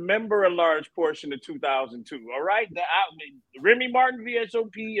even remember a large portion of 2002. All right, Remy Martin,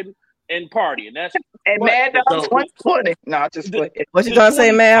 VSOP, and Party, and that's and Mad Dog 2020. No, just what you gonna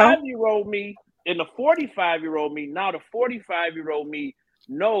say, Mel? 45-year-old me and the 45-year-old me. Now the 45-year-old me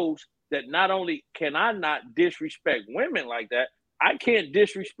knows that not only can I not disrespect women like that, I can't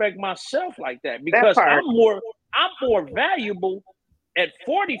disrespect myself like that, because I'm more valuable at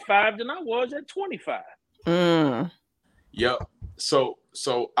 45 than I was at 25. Yep. So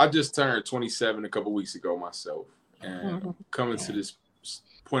I just turned 27 a couple weeks ago myself, and coming to this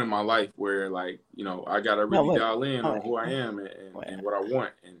point in my life where, like, I gotta really dial in on who I am and what I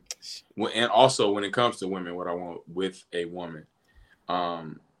want, and also when it comes to women, what I want with a woman.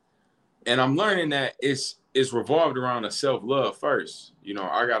 And I'm learning that it's revolved around a self-love first.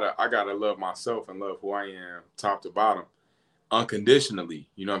 I gotta love myself and love who I am, top to bottom, unconditionally.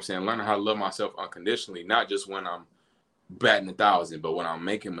 You know what I'm saying? Learning how to love myself unconditionally, not just when I'm batting 1,000, but when I'm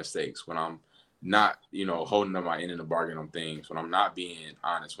making mistakes, when I'm not, holding up my end in the bargain on things, when I'm not being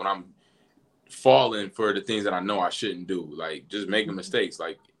honest, when I'm falling for the things that I know I shouldn't do, like just making mistakes.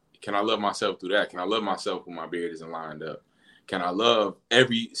 Like, can I love myself through that? Can I love myself when my beard isn't lined up? Can I love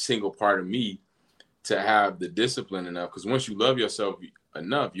every single part of me to have the discipline enough? Because once you love yourself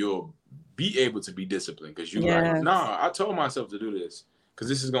enough, you'll be able to be disciplined, because you're like, nah, I told myself to do this because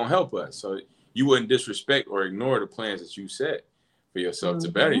this is going to help us. So you wouldn't disrespect or ignore the plans that you set for yourself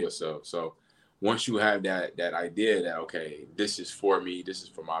to better yourself. So once you have that idea that, okay, this is for me, this is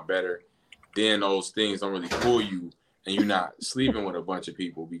for my better, then those things don't really pull you, and you're not sleeping with a bunch of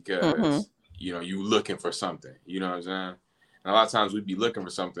people because, you looking for something. You know what I'm saying? And a lot of times we'd be looking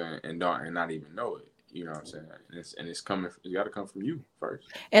for something and not even know it. You know what I'm saying? And it's coming. It got to come from you first.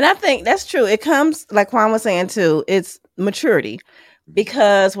 And I think that's true. It comes, like Quan was saying too, it's maturity.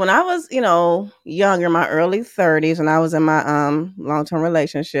 Because when I was, younger, in my early 30s, and I was in my long-term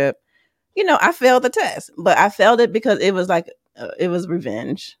relationship, I failed the test. But I failed it because it was like it was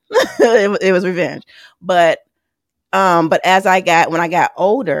revenge. it was revenge. But as when I got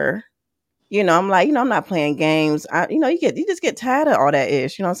older, I'm like, I'm not playing games. You just get tired of all that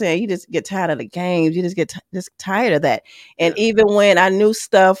ish. You know what I'm saying? You just get tired of the games. You just get just tired of that. And even when I knew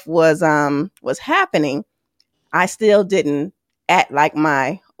stuff was happening, I still didn't act like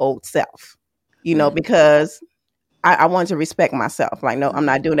my old self, because I wanted to respect myself. Like, no, I'm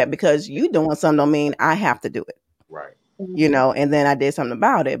not doing that because you doing something don't mean I have to do it. Right. And then I did something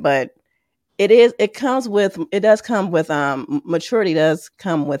about it. But it does come with maturity does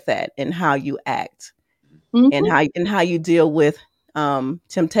come with that, and how you act and how you deal with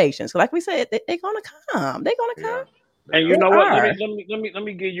temptations. So like we said, they're gonna come. They're gonna come. And you know what? Let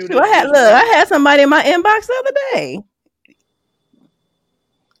me give you this. I had somebody in my inbox the other day.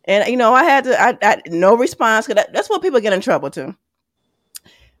 And I had to no response, because that's what people get in trouble too.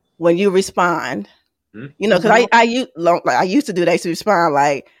 When you respond. Because I used to do that. I used to respond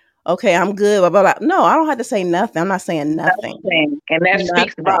like, okay, I'm good, blah, blah, blah. No, I don't have to say nothing. I'm not saying nothing. And that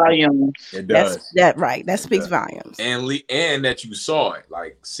speaks volumes. It does. That speaks volumes. And that you saw it,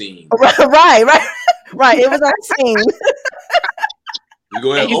 like, seen. Right. It was on scene. You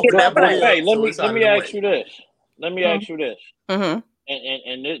go ahead and open that boy. Hey, let me ask you this. Let me ask you this.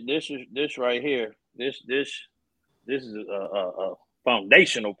 And this right here. This is a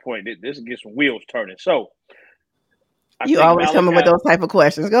foundational point. This gets some wheels turning. So you always coming with those type of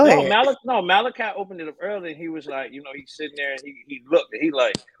questions. Go ahead. Malachi opened it up early, and he was like, he's sitting there and he looked, and he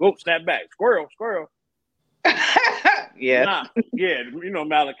like, whoop, snap back, squirrel. Yeah. Nah, yeah,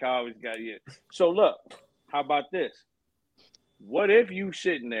 Malachi always got So look, how about this? What if you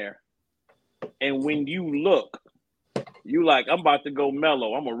sitting there, and when you look, you like, I'm about to go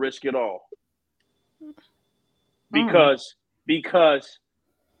mellow. I'm gonna risk it all. Because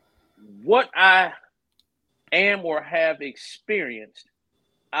what I am or have experienced,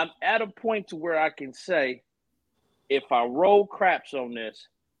 I'm at a point to where I can say, if I roll craps on this,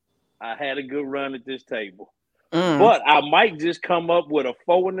 I had a good run at this table. But I might just come up with a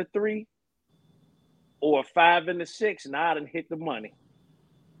 4 and a 3 or a 5 and a 6, and I done hit the money.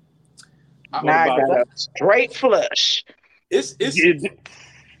 Now I got a straight flush. It's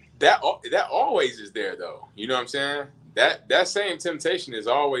that always is there though. You know what I'm saying? That same temptation is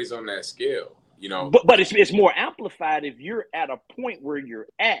always on that scale. But it's more amplified if you're at a point where you're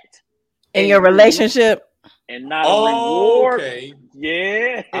at in your relationship. And not a reward. Okay.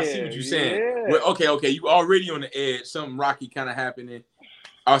 Yeah. I see what you're saying. Yeah. Well, okay. You already on the edge. Something rocky kind of happening.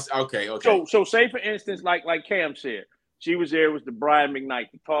 Okay. So say for instance, like Cam said, she was there. It was the Brian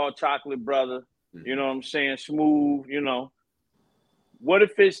McKnight, the tall chocolate brother. Mm-hmm. You know what I'm saying? Smooth. What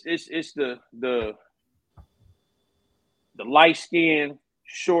if it's the light skin,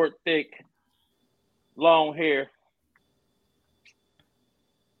 short, thick, long hair?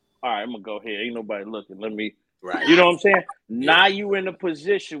 All right, I'm gonna go ahead. Ain't nobody looking. Let me. Right. You know what I'm saying? Now you in a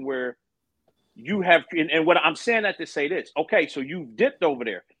position where you have, and what I'm saying that to say this. Okay, so you've dipped over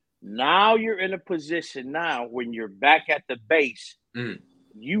there. Now you're in a position now when you're back at the base.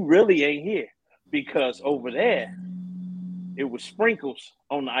 You really ain't here because over there it was sprinkles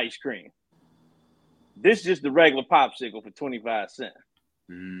on the ice cream. This is just the regular popsicle for 25 cents.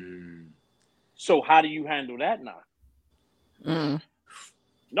 So how do you handle that now?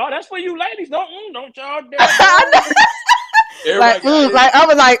 No, that's for you ladies. Don't y'all dare. Like I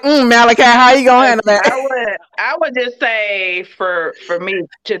was like, Malachi, how you gonna handle that? I would just say for me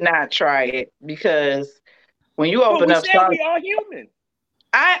to not try it because when you open up, we are human.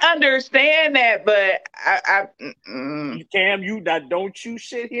 I understand that, but Cam, don't you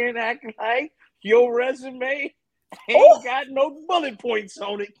sit here and act like your resume ain't got no bullet points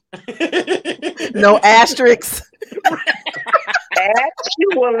on it. No asterisks. Actually,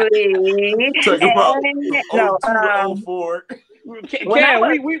 I'm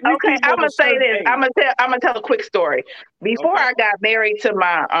gonna say this. I'm gonna tell a quick story. Before I got married to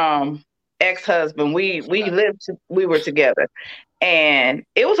my ex-husband, we were together, and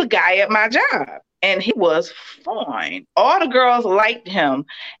it was a guy at my job, and he was fine. All the girls liked him,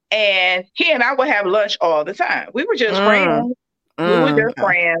 and he and I would have lunch all the time. We were just friends. We were just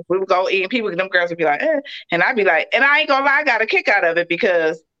friends. We would go eat, and them girls would be like, and I'd be like, and I ain't gonna lie, I got a kick out of it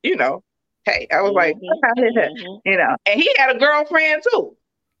because, hey, I was like, and he had a girlfriend too.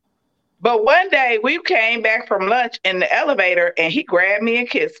 But one day we came back from lunch in the elevator and he grabbed me and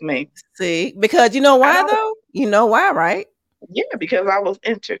kissed me. See, because you know why though? You know why, right? Yeah, because I was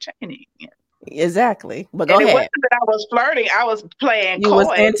entertaining him. Exactly. But go ahead. It wasn't that I was flirting, I was playing coy. You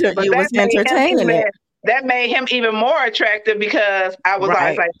was entertaining it. That made him even more attractive because I was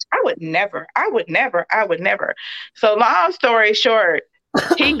always like, I would never. So long story short,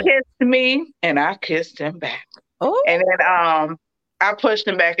 he kissed me and I kissed him back. Oh. And then I pushed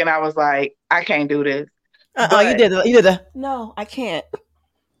him back and I was like, I can't do this. You did the no, I can't.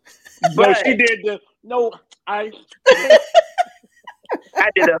 But she did the no, I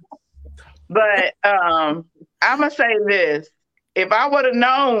did a but I'm gonna say this. If I would have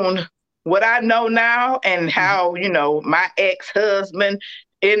known what I know now and how, my ex-husband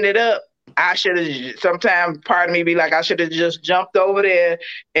ended up, I should have, sometimes part of me be like, I should have just jumped over there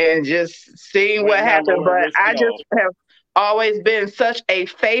and just seen what happened. But I just have always been such a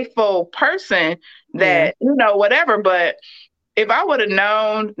faithful person that, whatever. But if I would have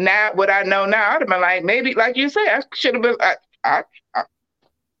known now what I know now, I'd have been like, maybe, like you said, I should have been, I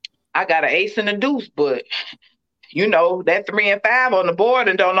got an ace and a deuce, but that 3 and 5 on the board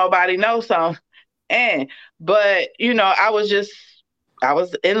and don't nobody know some. But I was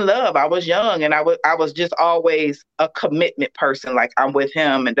in love. I was young and I was just always a commitment person. Like I'm with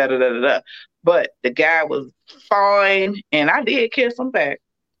him and da-da-da-da-da. But the guy was fine and I did kiss him back.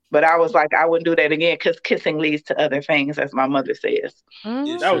 But I was like, I wouldn't do that again because kissing leads to other things, as my mother says.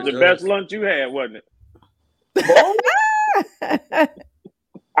 That was the best lunch you had, wasn't it?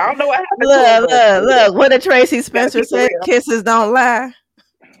 I don't know what happened to him. Look. What did Tracy Spencer keep it say? real. Kisses don't lie.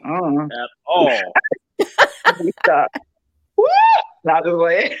 At all. Woo! Not just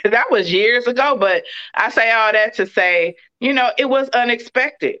like, that was years ago, but I say all that to say, it was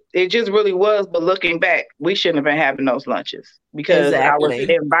unexpected. It just really was. But looking back, we shouldn't have been having those lunches because I was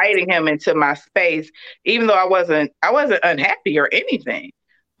Exactly. inviting him into my space, even though I wasn't unhappy or anything.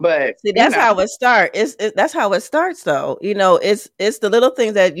 But See, that's how it starts. That's how it starts, though. It's the little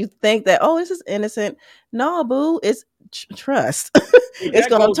things that you think that, oh, this is innocent. No, boo, it's trust. It's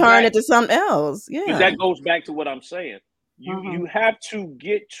going to turn into something else. Yeah, that goes back to what I'm saying. You have to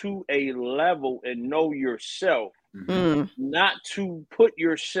get to a level and know yourself, not to put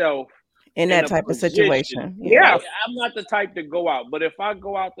yourself in that type of situation. Yeah, I'm not the type to go out, but if I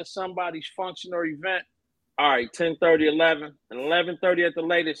go out to somebody's function or event, all right, 10:30, 11, and 11:30 at the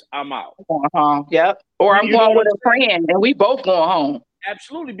latest, I'm out. Yep. Or I'm going with a friend and we both going home.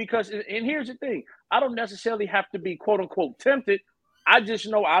 Absolutely, because, and here's the thing, I don't necessarily have to be quote unquote tempted. I just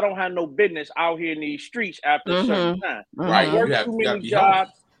know I don't have no business out here in these streets after a certain time. Right. I work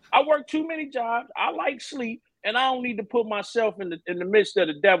too many jobs. I like sleep, and I don't need to put myself in the midst of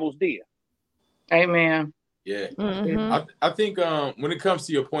the devil's den. Amen. Yeah. I think when it comes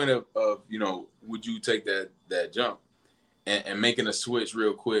to your point of would you take that jump and making a switch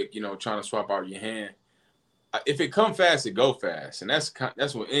real quick, trying to swap out your hand. If it come fast, it go fast, and that's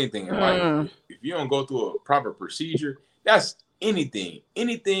what anything in life. If you don't go through a proper procedure, that's anything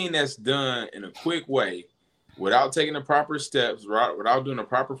that's done in a quick way, without taking the proper steps, without doing a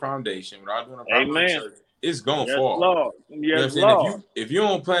proper foundation, without doing a proper research, it's gonna fall. Lord. Yes, Lord. If you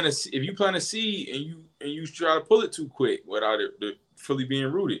don't plant a seed and you try to pull it too quick without it fully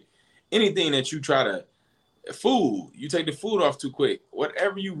being rooted, anything that you try to you take the food off too quick,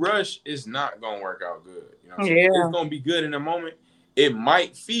 whatever you rush is not gonna work out good. It's gonna be good in a moment. It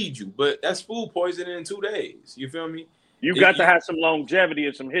might feed you, but that's food poisoning in 2 days. You feel me? You got to have some longevity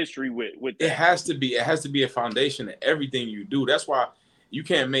and some history with that. It has to be a foundation of everything you do. That's why you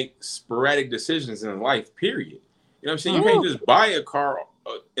can't make sporadic decisions in life, period. You know what I'm saying? You can't just buy a car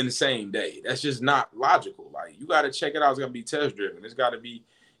in the same day. That's just not logical. Like, you got to check it out. It's got to be test driven. You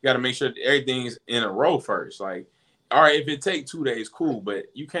got to make sure that everything's in a row first. Like, all right, if it take 2 days, cool, but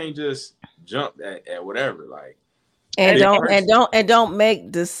you can't just jump at whatever. Like, and don't make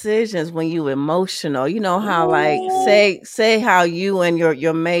decisions when you emotional. You know how, like, say how you and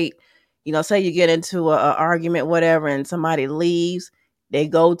your mate, say you get into a argument, whatever, and somebody leaves, they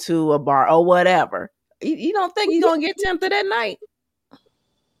go to a bar or whatever. You don't think you're gonna get tempted at night?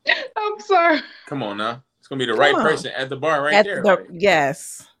 I'm sorry. Come on now, it's gonna be the right person at the bar there. Right?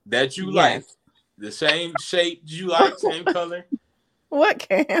 Yes. That you like, the same shape you like, same color. What,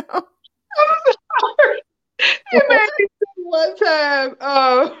 Cam? I'm sorry. One time,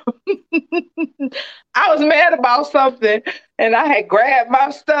 I was mad about something, and I had grabbed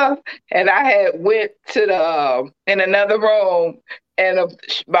my stuff, and I had went to in another room, and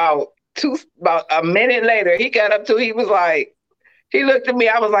about a minute later, he got up he was like, he looked at me.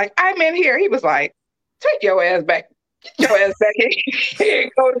 I was like, I'm in here. He was like, take your ass back. Get your ass back here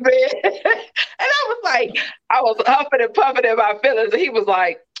and go to bed. And I was like, I was huffing and puffing in my feelings, and he was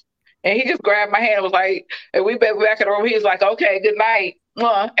like, and he just grabbed my hand and was like, and we went back in the room. He was like, okay, good night. And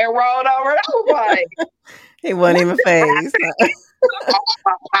rolled over. And I was like, he wasn't even phased.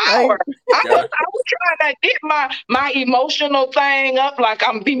 I was trying to get my emotional thing up, like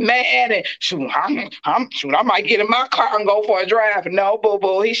I'm be mad and shoot, I might get in my car and go for a drive. No,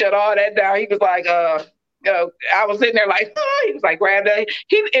 boo. He shut all that down. He was like, I was sitting there like, he was like, grab that.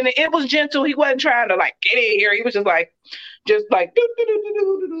 And it was gentle. He wasn't trying to like get in here. He was just like do.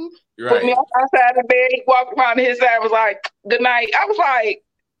 Put me outside the bed. He walked around to his side. Was like, good night. I was like,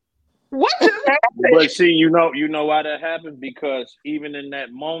 what just happened? But see, you know why that happened? Because even in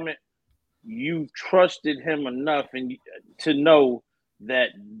that moment, you trusted him enough and to know that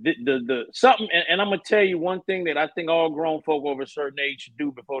the something. And I'm gonna tell you one thing that I think all grown folk over a certain age should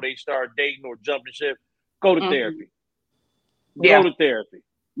do before they start dating or jumping ship: go to therapy. Go to therapy.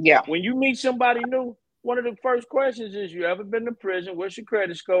 Yeah. When you meet somebody new, one of the first questions is, you ever been to prison? What's your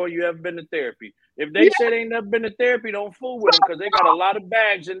credit score? You ever been to therapy? If they say they ain't never been to therapy, don't fool with them, because they got a lot of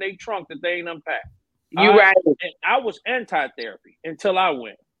bags in their trunk that they ain't unpacked. You right. And I was anti-therapy until I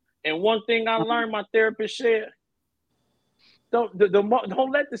went. And one thing I learned, my therapist said, don't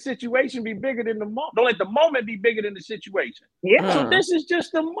let the situation be bigger than the moment. Don't let the moment be bigger than the situation. Yeah. So this is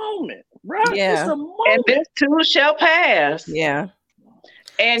just a moment, right? Yeah. It's a moment. And this too shall pass. Yeah.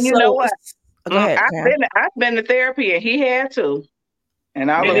 And you know what? Go ahead, I've been to therapy, and he had to. And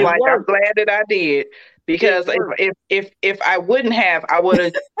I was like, I'm glad that I did, because if I wouldn't have, I would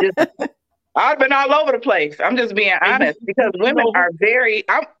have just I've been all over the place. I'm just being honest because women are very.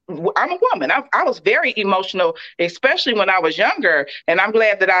 I'm a woman. I was very emotional, especially when I was younger, and I'm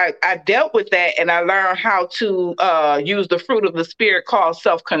glad that I dealt with that and I learned how to use the fruit of the spirit called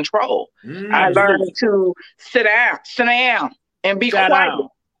self control. I learned to sit down, and be quiet.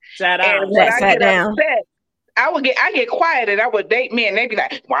 Sat down. And when I get upset, I get quiet, and I would date men. They'd be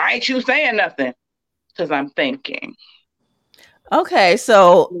like, "Why ain't you saying nothing?" Because I'm thinking. Okay,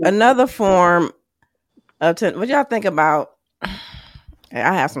 so another form of what y'all think about? I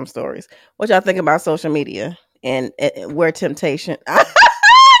have some stories. What y'all think about social media and where temptation?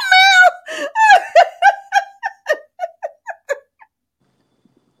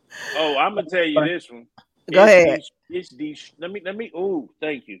 Oh, I'm gonna tell you this one. Go ahead. It's these. Let me. Oh,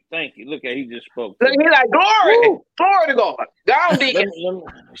 thank you. Look at he just spoke. Look, he's like glory to God. Down deacon.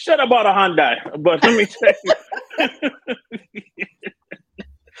 Shut up about a Hyundai. But let me tell you,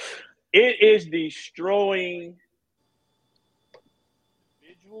 it is destroying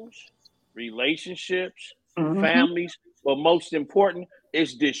individuals, relationships, families, but most important,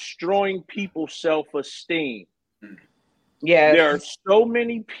 it's destroying people's self-esteem. Yes. There are so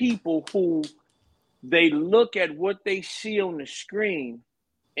many people who they look at what they see on the screen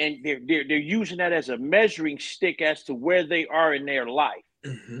and they're using that as a measuring stick as to where they are in their life.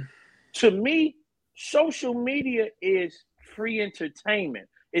 To me, social media is free entertainment.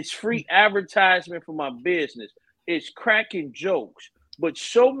 It's free advertisement for my business. It's cracking jokes. But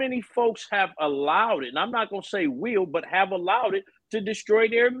so many folks have allowed it, and I'm not going to say will, but have allowed it to destroy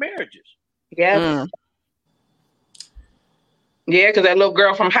their marriages. Yes. Yeah, because that little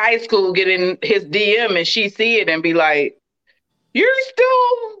girl from high school get in his DM and she see it and be like, "You're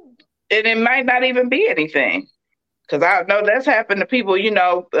still," and it might not even be anything. Because I know that's happened to people, and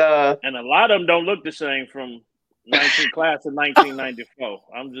a lot of them don't look the same from class of 1994.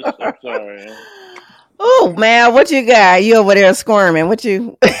 I'm sorry. Oh man, what you got? You over there squirming? What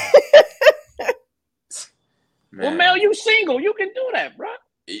you? Well, Mel, you single? You can do that, bro.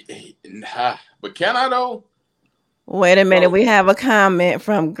 But can I though? Wait a minute. We have a comment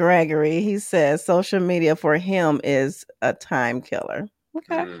from Gregory. He says social media for him is a time killer.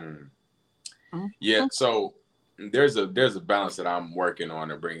 Okay. Yeah. So there's a balance that I'm working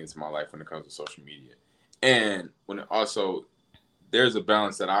on and bringing into my life when it comes to social media, and there's a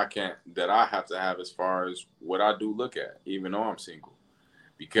balance that I have to have as far as what I do look at, even though I'm single,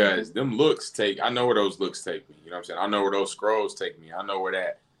 because them looks I know where those looks take me. You know what I'm saying? I know where those scrolls take me. I know where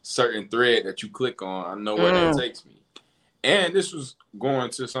that certain thread that you click on, I know where that takes me. And this was going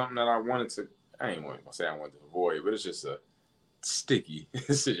to something that I ain't want to say I wanted to avoid, but it's just a sticky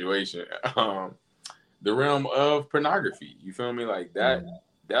situation. The realm of pornography. You feel me? Like that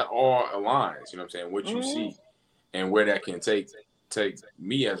all aligns, you know what I'm saying? What you see and where that can take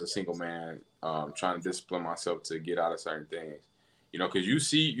me as a single man, trying to discipline myself to get out of certain things. You know, because you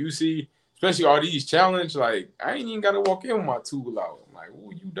see, especially all these challenges, like I ain't even got to walk in with my tool out. I'm like,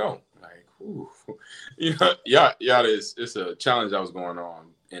 ooh, you don't. Like, ooh. You know, it's a challenge that was going on.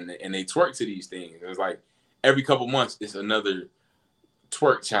 And they twerk to these things. It's like every couple months, it's another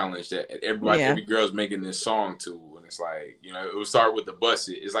twerk challenge that every girl's making this song to. And it's like, you know, it will start with the bust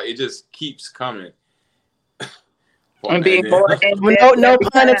it. It's like, it just keeps coming. And being more no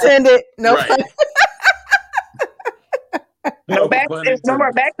pun intended. No right. pun. There's no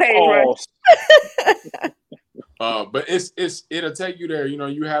more back page, right? But it'll take you there. You know,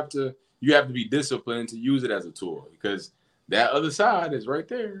 you have to be disciplined to use it as a tool, because that other side is right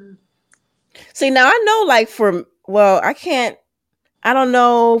there. See, now I know, like I don't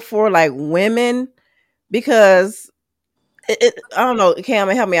know for like women, because I don't know. Cam,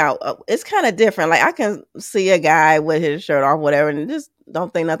 help me out. It's kind of different. Like I can see a guy with his shirt off, whatever, and just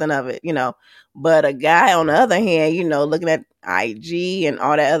don't think nothing of it, you know. But a guy, on the other hand, you know, looking at IG and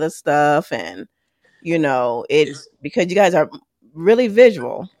all that other stuff, and you know, it's because you guys are really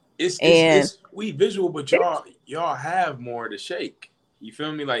visual. It's we visual, but y'all have more to shake. You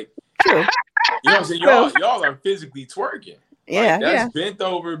feel me? Like, true. You know what I'm saying? Y'all are physically twerking. Yeah, like, that's bent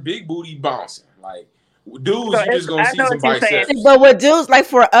over, big booty bouncing. Like, dudes, you just gonna see some biceps. But with dudes, like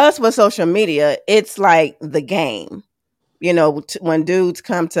for us with social media, it's like the game. You know, when dudes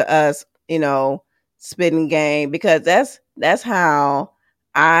come to us, you know, spitting game, because that's how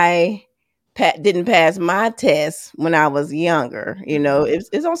I didn't pass my test when I was younger. You know,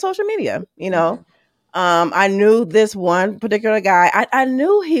 it's on social media. You know, I knew this one particular guy. I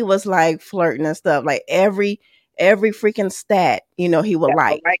knew he was like flirting and stuff. Like every freaking stat, you know, he would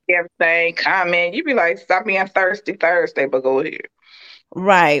like everything, comment. You'd be like, "Stop being thirsty Thursday," but go ahead.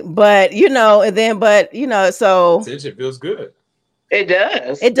 Right. But so Attention feels good. It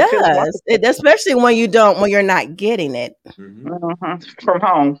does. it It feels does. It, wonderful. especially when you're not getting it. From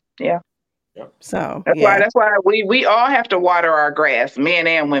home. Yeah. Yep. So That's why yeah. we all have to water our grass, men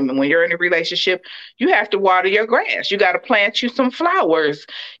and women. When you're in a relationship, you have to water your grass. You got to plant you some flowers,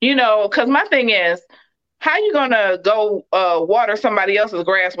 because my thing is, how you gonna go water somebody else's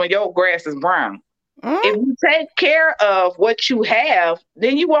grass when your grass is brown? If Mm, you take care of what you have,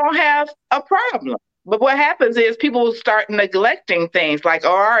 then you won't have a problem. But what happens is people start neglecting things like,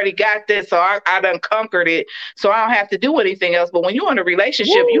 oh, I already got this, so I done conquered it, so I don't have to do anything else. But when you're in a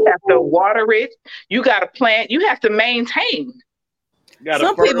relationship, you have to woo. water it, you got to plant, you have to maintain. You gotta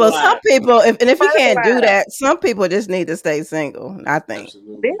Some people, if you can't do Fertilize. that, some people just need to stay single. I think.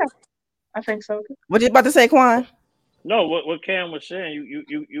 Absolutely. Yeah, I think so too. What you about to say, Quan? No, what Cam was saying,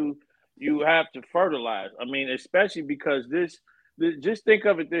 you have to fertilize. I mean, especially because just think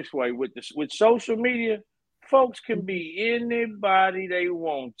of it this way: with social media, folks can be anybody they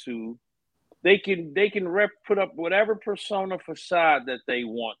want to. They can put up whatever persona facade that they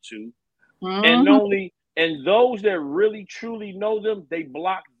want to, and Hmm. only and those that really truly know them, they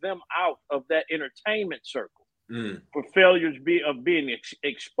block them out of that entertainment circle Mm. for failures of being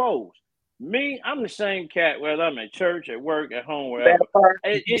exposed. Me, I'm the same cat whether I'm at church, at work, at home, That wherever. part.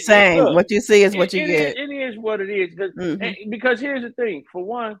 Same. Look, What you see is what you get. it is what it is. Hmm. Because here's the thing: for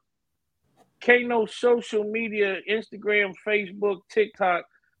one, can't no social media, Instagram, Facebook, TikTok,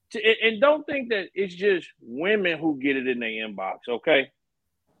 and don't think that it's just women who get it in their inbox. Okay,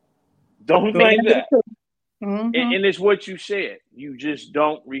 don't Men think do that. too. Hmm. And it's what you said. You just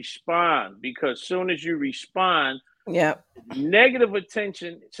don't respond because soon as you respond, Yep. negative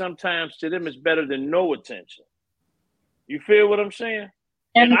attention sometimes to them is better than no attention. You feel what I'm saying?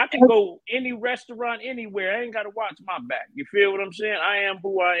 And And I can go any restaurant anywhere. I ain't got to watch my back. You feel what I'm saying? I am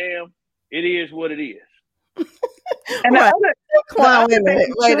who I am. It is what it is. and Right. the Quan, other wait a minute.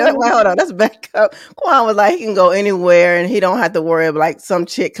 thing Wait, too. hold on. Let's back up. Quan was like, he can go anywhere and he don't have to worry about like some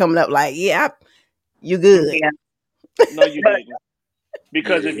chick coming up like, yeah, you good. Yeah, No, you but didn't.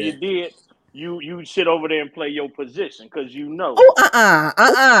 Because if Yeah. you did, you sit over there and play your position because you know. Oh,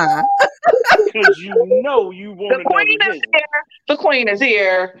 Because you know you the want another queen is vision. here. The queen is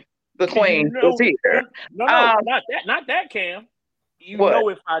here. The And you queen is know, here. no, Um, not that, Cam. You what? know,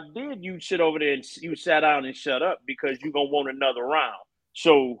 if I did, you'd sit over there and you sat down and shut up because you're gonna want another round.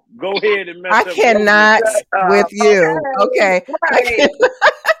 So go ahead and mess I up your cannot position. with you. Okay, Okay. right.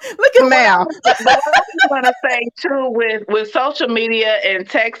 Look at Mal. But what I was gonna say too with social media and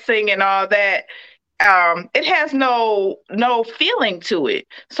texting and all that, it has no feeling to it.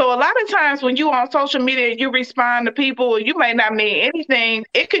 So a lot of times when you on social media and you respond to people, you may not mean anything.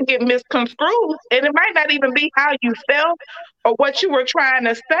 It can get misconstrued, and it might not even be how you felt or what you were trying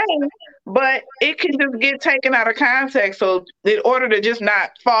to say, but it can just get taken out of context. So in order to just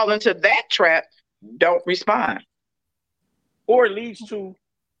not fall into that trap, don't respond. Or it leads to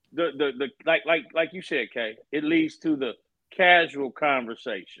the like you said, Kay. It leads to the casual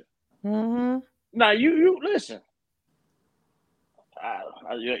conversation. Hmm. Now you listen.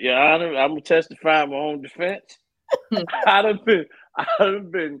 Your Honor, I'm gonna testify in my own defense. I'd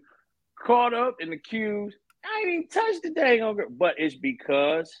have been caught up and accused. I ain't even touched the dang on girl, but it's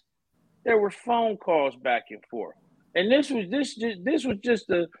because there were phone calls back and forth, and this was just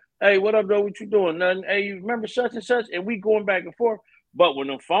a hey, what up, though? What you doing? Nothing. Hey, you remember such and such, and we going back and forth. But when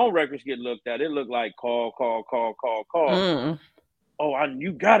the phone records get looked at, it looked like call, call, call, call, call. Mm. Oh,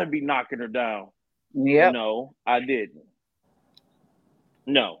 you got to be knocking her down. Yep. No, I didn't.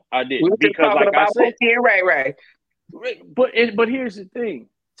 No, I We were didn't just because, talking like I about said, Pookie and Ray Ray. but here's the thing.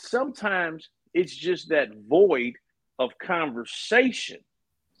 Sometimes it's just that void of conversation.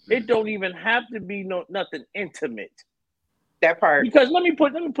 It don't even have to be nothing intimate. That part. Because let me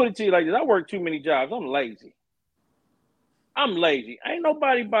put it to you like this. I work too many jobs. I'm lazy. Ain't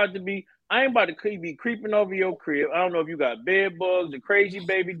nobody about to be. I ain't about to be creeping over your crib. I don't know if you got bed bugs, a crazy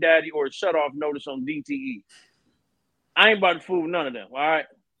baby daddy, or a shut off notice on DTE. I ain't about to fool with none of them. All right,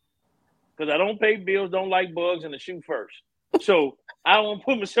 because I don't pay bills, don't like bugs, and to shoot first. So I don't want to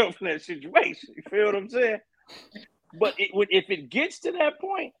put myself in that situation. You feel what I'm saying? But if it gets to that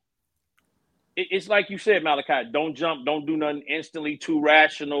point, it's like you said, Malachi. Don't jump. Don't do nothing instantly too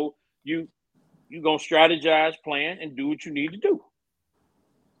rational. You gonna strategize, plan, and do what you need to do.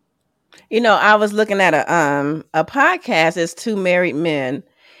 I was looking at a podcast. It's two married men,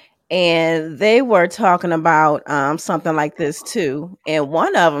 and they were talking about something like this too. And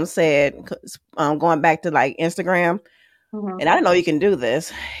one of them said, going back to like Instagram, Mm-hmm. and I didn't know you can do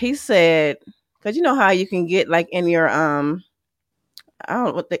this. He said, because you know how you can get like in your I don't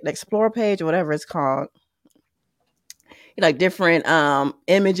know what the Explore page or whatever it's called, like different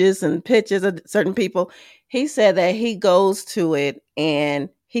images and pictures of certain people. He said that he goes to it and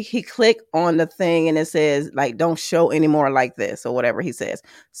he click on the thing and it says like don't show anymore like this or whatever he says.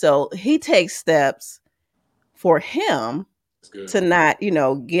 So he takes steps for him to not,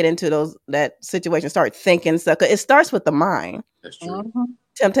 get into that situation, start thinking stuff. 'Cause it starts with the mind. That's true.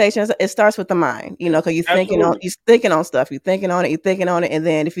 Temptations, it starts with the mind, because you're thinking on stuff, you're thinking on it, and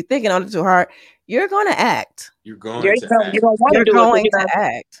then if you're thinking on it too hard, you're going to act. You're going to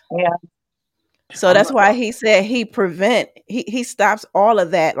act. Yeah. So that's why he said he stops all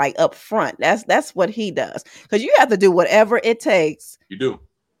of that like up front. That's what he does, because you have to do whatever it takes. You do.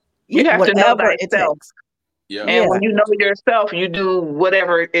 You have to know thyself. Yeah. And when you know yourself, you do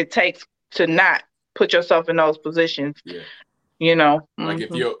whatever it takes to not put yourself in those positions. Yeah. Like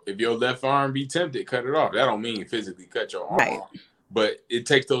if your left arm be tempted, cut it off. That don't mean physically cut your arm off, but it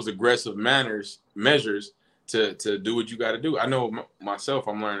takes those aggressive measures to do what you got to do. I know myself.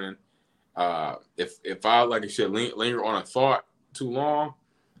 I'm learning. If I like I said linger on a thought too long,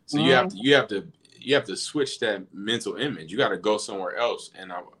 so you have to switch that mental image. You got to go somewhere else,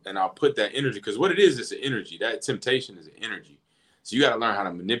 and I'll put that energy, because what it is an energy. That temptation is an energy. So you got to learn how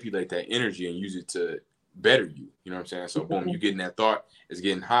to manipulate that energy and use it to better you. You know what I'm saying? So boom, you getting that thought, it's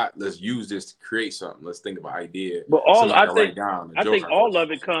getting hot. Let's use this to create something. Let's think of an idea. But I think all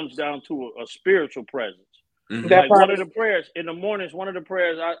of it comes down to a spiritual presence. Mm-hmm. Like one of the prayers in the mornings,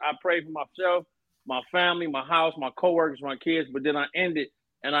 I pray for myself, my family, my house, my coworkers, my kids. But then I end it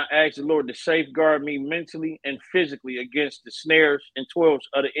and I ask the Lord to safeguard me mentally and physically against the snares and toils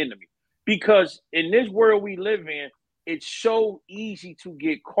of the enemy. Because in this world we live in, it's so easy to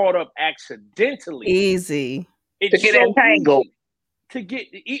get caught up accidentally. It's to get entangled. Here's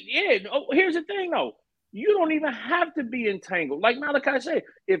the thing though. You don't even have to be entangled. Like Malachi said,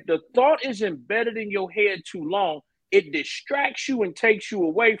 if the thought is embedded in your head too long, it distracts you and takes you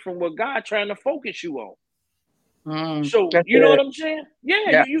away from what God's trying to focus you on. So you know what I'm saying?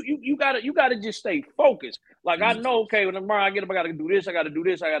 Yeah. You gotta just stay focused. Like I know, okay, when tomorrow I get up, I gotta do this, I gotta do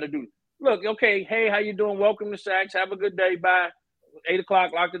this, I gotta do this. Look, okay, hey, how you doing? Welcome to Saks. Have a good day. Bye. 8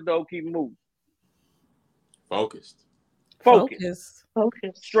 o'clock, lock the door, keep moving. Focused.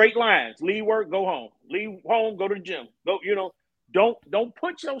 Straight lines. Leave work, go home. Leave home, go to the gym. Go, don't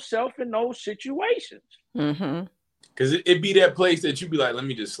put yourself in those situations. Mm-hmm. Because it'd be that place that you'd be like, let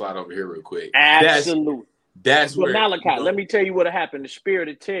me just slide over here real quick. Absolutely. That's where Malachi, let me tell you what happened. The spirit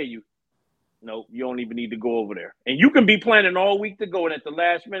will tell you, no, you don't even need to go over there. And you can be planning all week to go, and at the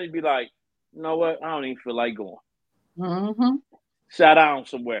last minute be like, you know what? I don't even feel like going. Mm-hmm. Sit down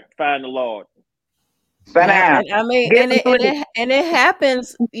somewhere. Find the Lord. Sit down. I mean, and it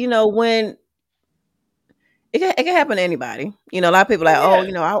happens, when it can happen to anybody. A lot of people are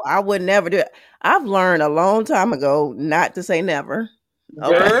like, I would never do it. I've learned a long time ago not to say never.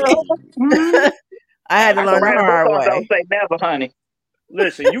 Okay. I had to learn the hard way. Don't say never, honey.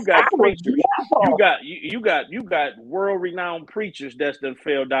 Listen, you got preachers. You got world-renowned preachers that's done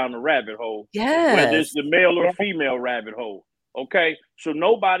fell down the rabbit hole. Yes. Whether it's the male or female rabbit hole. Okay, so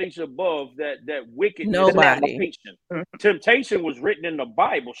nobody's above that wickedness. Nobody. Temptation was written in the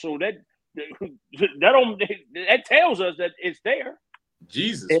Bible, so that tells us that it's there.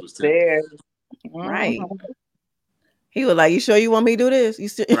 Jesus was there, right? He was like, "You sure you want me to do this? You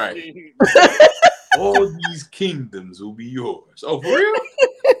still right? All these kingdoms will be yours." Oh, for real?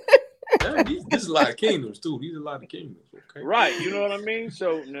 Yeah, this is a lot of kingdoms too. These are a lot of kingdoms. Okay, right? You know what I mean?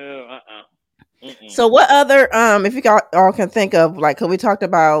 So no, So what other if you all can think of, like, cause we talked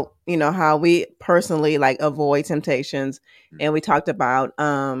about how we personally like avoid temptations, and we talked about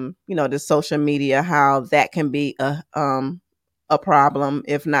the social media, how that can be a problem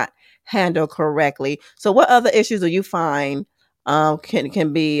if not handled correctly. So what other issues do you find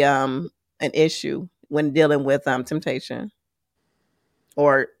can be an issue when dealing with temptation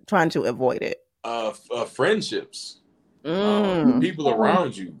or trying to avoid it? Friendships. People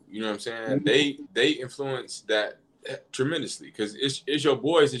around you, you know what I'm saying? They influence that tremendously, because it's your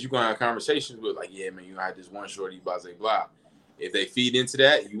boys that you're gonna have conversations with, like, yeah, man, you had this one shorty, blah blah blah. If they feed into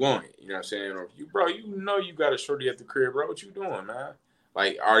that, you want it, you know what I'm saying? Or if you got a shorty at the crib, bro, what you doing, man?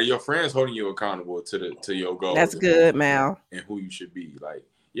 Like, are your friends holding you accountable to your goals? That's good, Mal. And who you should be. Like,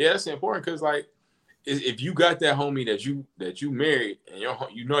 yeah, that's important, because like if you got that homie that you married, and you're all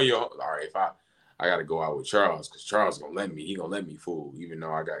right, if I got to go out with Charles, because Charles he gonna let me fool, even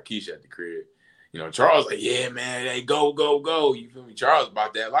though I got Keisha at the crib. Charles like, yeah, man, hey, go. You feel me? Charles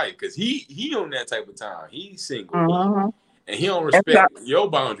about that life, because he on that type of time. He's single. and he don't respect your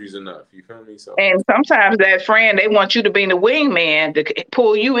boundaries enough. You feel me? So, and sometimes that friend, they want you to be the wingman to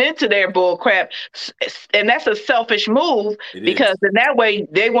pull you into their bull crap, and that's a selfish move because in that way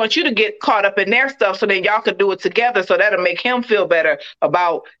they want you to get caught up in their stuff, so then y'all could do it together. So that'll make him feel better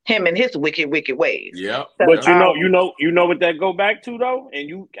about him and his wicked ways. Yeah. But you know what that go back to though, and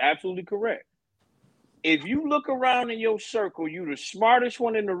you absolutely correct. If you look around in your circle, you the smartest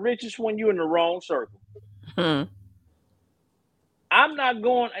one and the richest one, you in the wrong circle. I'm not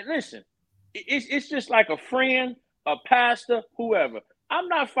going. Listen, it's just like a friend, a pastor, whoever. I'm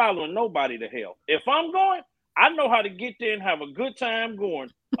not following nobody to hell. If I'm going, I know how to get there and have a good time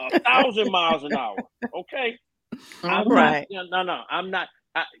going 1,000 miles an hour. Okay, I'm right. No, I'm not.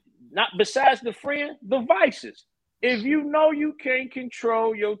 Not besides the friend, the vices. If you know you can't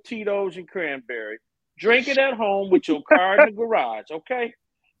control your Tito's and cranberry, drink it at home with your car in the garage, okay?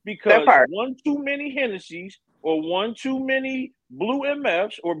 Because one too many Hennessy's or one too many blue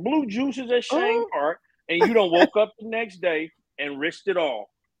MFs or blue juices at Shane Park, and you don't woke up the next day and risked it all.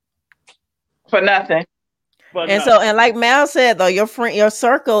 For nothing. So like Mal said though, your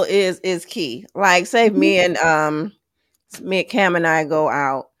circle is key. Like say me and Cam and I go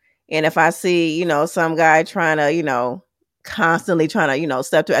out, and if I see, some guy trying to, constantly trying to,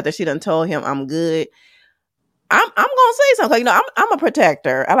 step to after she done told him I'm good, I'm gonna say something. I'm a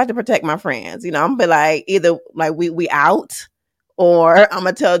protector. I like to protect my friends. I'm gonna be like, either like we out, or I'm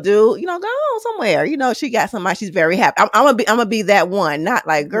gonna tell dude, go on somewhere. She got somebody. She's very happy. I'm gonna be that one. Not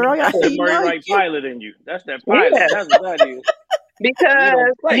like, girl, right pilot in you. That's that pilot. Yeah. That's what that is.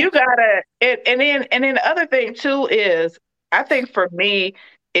 Because you gotta, and then the other thing too is, I think for me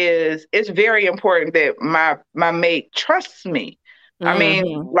it's very important that my mate trusts me. I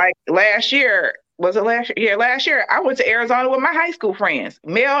mean, like last year. Was it last year? Yeah, last year I went to Arizona with my high school friends,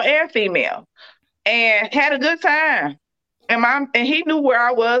 male and female, and had a good time. And he knew where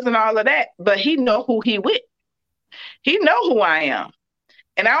I was and all of that, but he know who he with. He know who I am.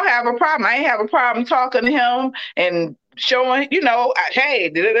 And I don't have a problem. I ain't have a problem talking to him and showing, hey,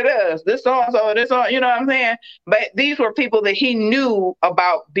 this so-and-so, this on, you know what I'm saying? But these were people that he knew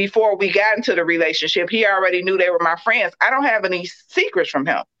about before we got into the relationship. He already knew they were my friends. I don't have any secrets from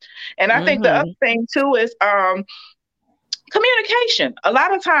him. And I think the other thing too is communication. A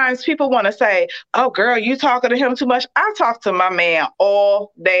lot of times people want to say, oh girl, you talking to him too much. I talk to my man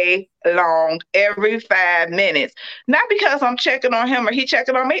all day long, every 5 minutes. Not because I'm checking on him or he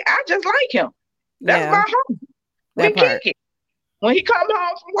checking on me. I just like him. That's my home. We kick it. When he come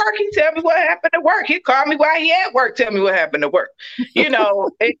home from work, he tell me what happened at work. He call me while he at work, tell me what happened at work.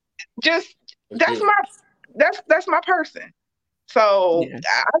 It just that's my person. So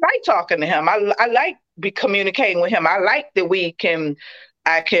I like talking to him. I like communicating with him. I like that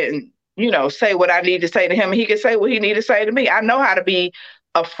I can, say what I need to say to him, and he can say what he need to say to me. I know how to be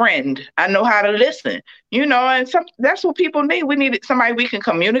a friend. I know how to listen, and that's what people need. We need somebody we can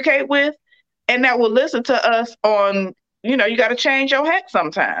communicate with, and that will listen to us on, you got to change your hat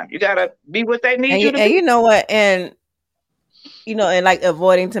sometime. You got to be what they need you to be. And you know what? And, and like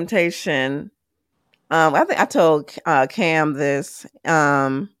avoiding temptation. I think I told Cam this.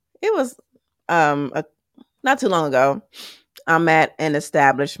 It was not too long ago. I'm at an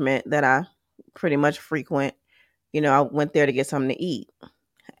establishment that I pretty much frequent. I went there to get something to eat.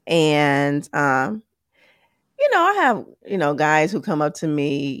 And, I have, guys who come up to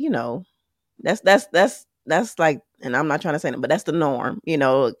me, that's like, and I'm not trying to say that, but that's the norm.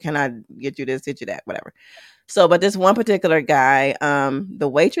 Can I get you this, get you that, whatever. So, but this one particular guy, the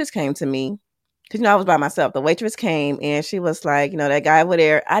waitress came to me. Because, I was by myself. The waitress came and she was like, that guy over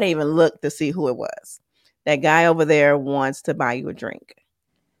there, I didn't even look to see who it was. That guy over there wants to buy you a drink.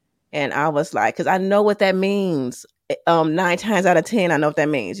 And I was like, because I know what that means. 9 times out of 10, I know what that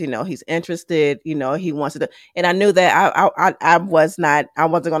means. He's interested, he wants to. And I knew that I wasn't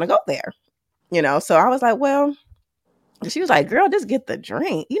going to go there. So I was like, well, she was like, girl, just get the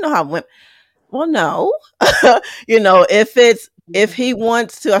drink. You know how it went. Well, no, if he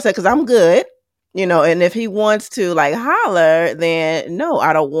wants to, I said, because I'm good. And if he wants to like holler, then no,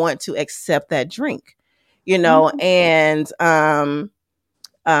 I don't want to accept that drink, and,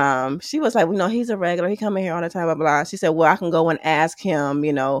 she was like, he's a regular. He come in here all the time, blah, blah. She said, well, I can go and ask him,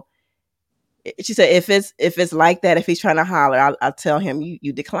 she said, if it's like that, if he's trying to holler, I'll tell him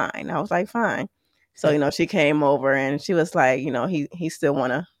you decline. I was like, fine. So, she came over and she was like, he still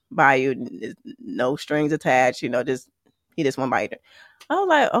want to buy you, no strings attached, he just want to buy you. I was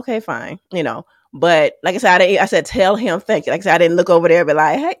like, okay, fine, But like I said, I said, tell him thank you. Like I said, I didn't look over there and be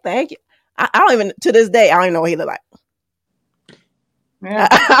like, hey, thank you. I don't even, to this day, I don't even know what he looked like. Yeah.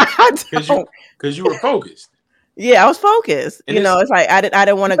 Because you were focused. Yeah, I was focused. And You know, it's like I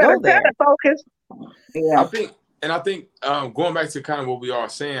didn't want to Better go there. focus. Yeah. I think going back to kind of what we are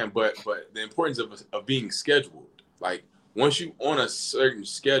saying, but the importance of being scheduled. Like once you on a certain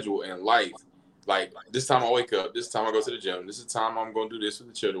schedule in life, like this time I wake up, this time I go to the gym, this is the time I'm going to do this with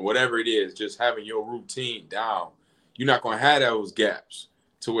the children, whatever it is, just having your routine down. You're not going to have those gaps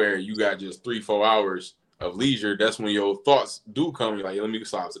to where you got just 3-4 hours of leisure. That's when your thoughts do come. You're like, let me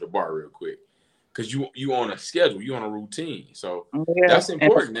slide to the bar real quick. Because you on a schedule, you on a routine. So that's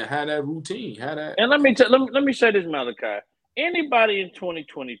important to have that routine. Have that. And let me say this, Malachi. Anybody in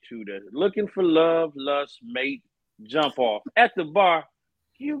 2022 that's looking for love, lust, mate, jump off at the bar,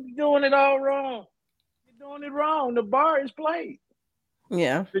 you doing it all wrong. You're doing it wrong. The bar is played.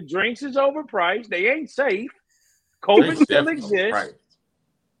 Yeah. The drinks is overpriced. They ain't safe. COVID still exists. Right.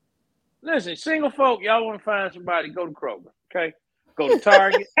 Listen, single folk, y'all want to find somebody, go to Kroger, okay? Go to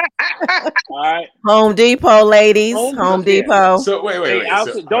Target. All right. Home Depot, ladies. Home Depot. So wait.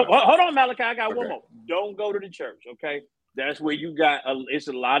 Hold on, Malachi. I got one more. Don't go to the church, okay? That's where you got it's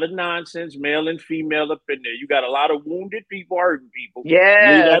a lot of nonsense, male and female up in there. You got a lot of wounded people, hurting people.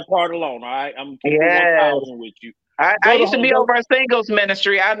 Yeah. Leave that part alone, all right? I'm keeping 1,000 with you. I used to be over a singles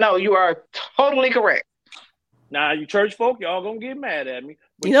ministry. I know you are totally correct. Now, you church folk, y'all gonna get mad at me.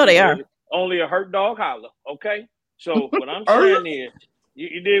 But you know they are. Only a hurt dog holler, okay? So what I'm saying is,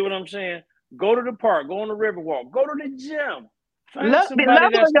 you did what I'm saying. Go to the park, go on the Riverwalk, go to the gym. Love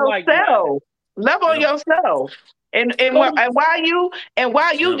on yourself. Love on yourself. And while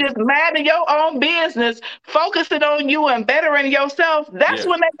you just minding your own business, focusing on you and bettering yourself, that's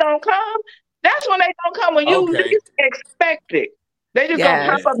when they don't come. That's when they don't come when you least expect it. They just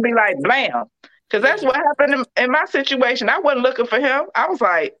gonna pop up and be like, blam. Because that's what happened in my situation. I wasn't looking for him. I was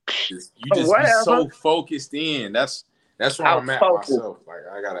like, you just be so focused in. That's where I'm at myself. Like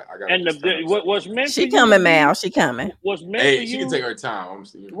I gotta. And what's meant she for coming, Mal. She coming. What's meant for you? She can take her time.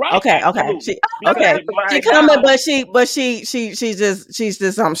 Right. Okay. She coming, but she's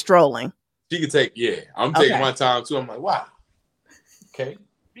just strolling. She can take. Yeah, I'm taking my time too. I'm like, wow. Okay.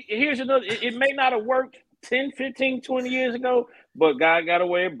 Here's another. It may not have worked 10, 15, 20 years ago, but God got a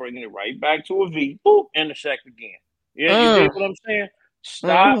way of bringing it right back to a V. Boop, intersect again. Yeah, you get what I'm saying?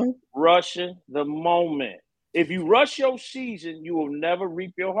 Stop rushing the moment. If you rush your season, you will never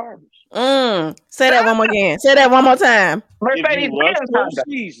reap your harvest. Say that one more again. Say that one more time. If you rush your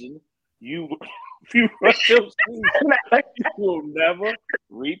season, you will never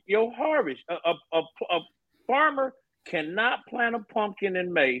reap your harvest. A farmer cannot plant a pumpkin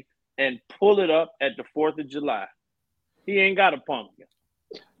in May and pull it up at the 4th of July. He ain't got a pumpkin.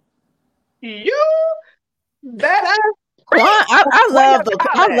 I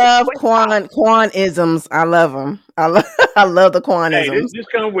love Quan-isms. I love them. I love the Quan-isms. Hey, this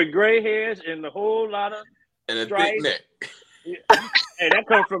come with gray hairs and a whole lot of and a thick neck. Hey, that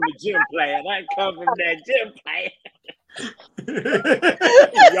comes from the gym player. That comes from that gym player.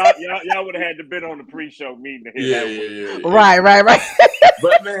 y'all would have had to been on the pre-show meeting to hear that one. Right.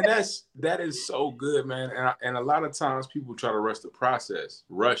 But man, that is so good, man. And a lot of times people try to rush the process,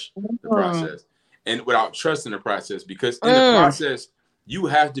 and without trusting the process, because in the process you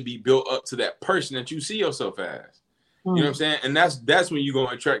have to be built up to that person that you see yourself as. You know what I'm saying? And that's when you're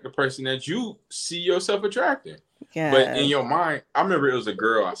gonna attract the person that you see yourself attracting. Yeah. But in your mind, I remember it was a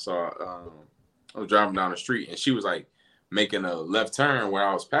girl I saw. I was driving down the street and she was like making a left turn where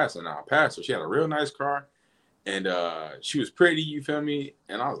I was passing. Now I passed her. She had a real nice car, and she was pretty. You feel me?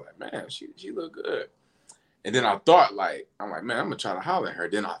 And I was like, man, she looked good. And then I thought, like, I'm like, man, I'm gonna try to holler at her.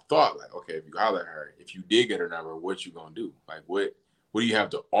 Then I thought, like, okay, if you holler at her, if you did get her number, what you gonna do? Like, what do you have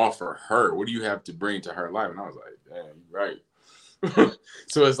to offer her? What do you have to bring to her life? And I was like, damn, you're right.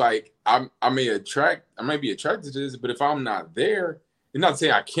 So it's like I might be attracted to this, but if I'm not there, it's not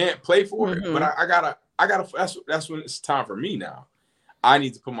saying I can't play for it, but I gotta. That's when it's time for me now. I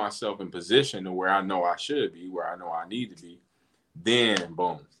need to put myself in position to where I know I should be, where I know I need to be. Then,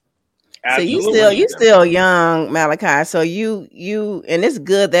 boom. Absolutely. So you still young, Malachi. So you and it's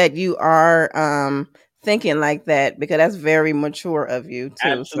good that you are thinking like that, because that's very mature of you too.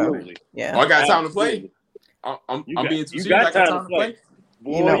 Absolutely. So, yeah. I got time to play. I'm being too serious. I got time to play.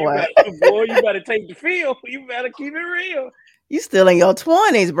 Boy, you know what? You better take the field. You better keep it real. You still in your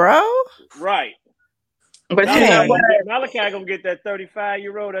 20s, bro. Right. But Malachi gonna get that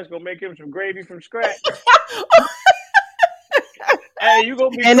 35-year-old that's gonna make him some gravy from scratch. Hey, you gonna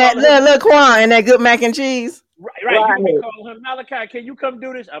be and that little Quan and that good mac and cheese. Right. You gonna be calling him, Malachi, can you come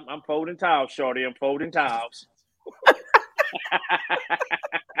do this? I'm folding towels, shorty. I'm folding towels.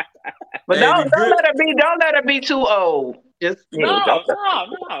 But don't let her be too old. Just No, don't.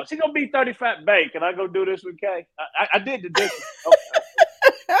 no. She gonna be 35 bank. Can I go do this with Kay? I did the dishes.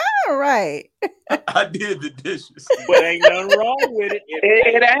 Okay. All right. I did the dishes. But ain't nothing wrong with it.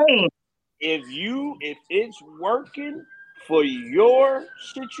 It ain't. If it's working for your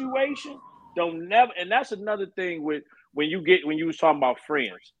situation, don't never. And that's another thing with when you was talking about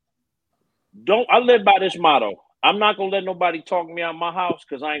friends. I live by this motto. I'm not gonna let nobody talk me out of my house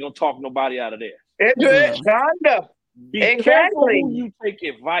because I ain't gonna talk nobody out of there. It's good. Kinda. Be careful Exactly. who you take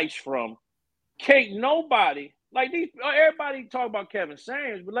advice from. Can't nobody like these. Everybody talk about Kevin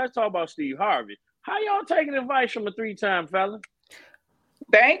Samuels, but let's talk about Steve Harvey. How y'all taking advice from a 3-time fella?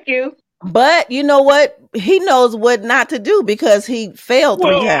 Thank you. But you know what? He knows what not to do because he failed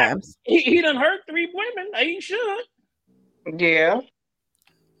 3 times. He done hurt 3 women. He should. Yeah.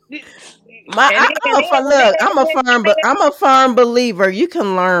 I'm a firm believer. You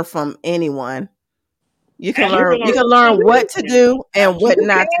can learn from anyone. You can learn what to do and what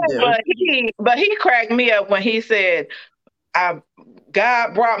not to do. But he cracked me up when he said,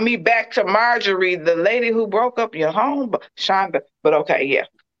 God brought me back to Marjorie, the lady who broke up your home, Shonda. But okay, yeah.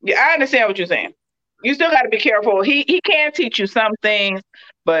 I understand what you're saying. You still got to be careful. He can teach you some things,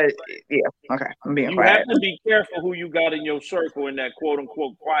 but yeah, okay. I'm being quiet. You have to be careful who you got in your circle in that quote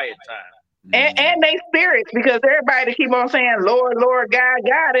unquote quiet time. And they spirits, because everybody keep on saying, Lord, Lord, God,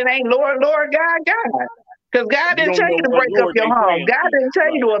 it ain't Lord, Lord, God. Because God didn't tell you to break up your home. God didn't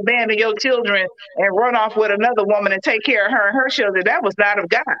tell you to abandon your children and run off with another woman and take care of her and her children. That was not of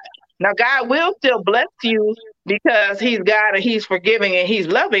God. Now, God will still bless you because he's God and he's forgiving and he's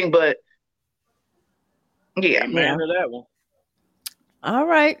loving, but yeah. Amen to that one. All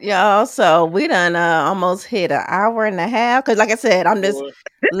right, y'all. So we done almost hit an hour and a half. Because like I said, I'm just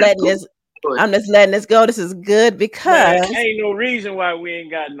letting this go. This is good because ain't no reason why we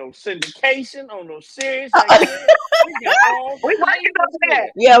ain't got no syndication on no series. We working on that.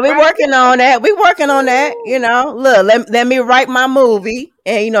 Yeah, we're working on that. We're working on that. You know, look, let me write my movie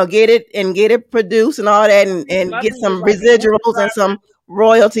and get it produced and all that, and get some residuals and some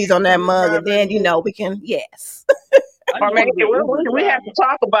royalties on that mug, and then we can Or maybe we have to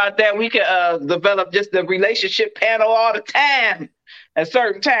talk about that. We can develop just the relationship panel all the time. At a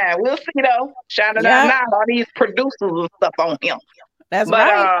certain time, we'll see though. Shining out all these producers and stuff on him. That's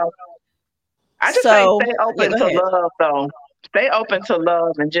right. I just say stay open to love, though. Stay open to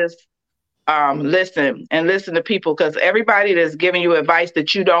love and just listen to people, because everybody that's giving you advice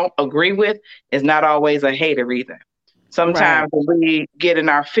that you don't agree with is not always a hater either. Sometimes when we get in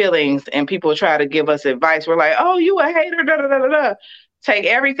our feelings and people try to give us advice, we're like, "Oh, you a hater?" Da, da, da, da, da. Take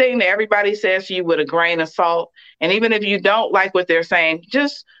everything that everybody says to you with a grain of salt, and even if you don't like what they're saying,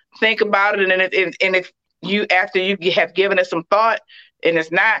 just think about it. And if you, after you have given it some thought, and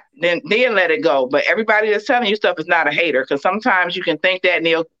it's not, then let it go. But everybody that's telling you stuff is not a hater, because sometimes you can think that,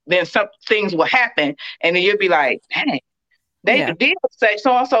 and then some things will happen, and then you'll be like, "Dang, they did say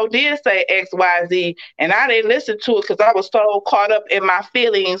so-and-so did say X, Y, Z, and I didn't listen to it because I was so caught up in my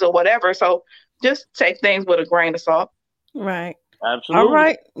feelings or whatever." So just take things with a grain of salt. Right. Absolutely. All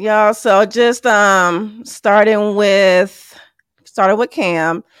right, y'all. So just started with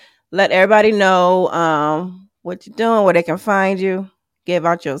Cam. Let everybody know what you're doing, where they can find you. Give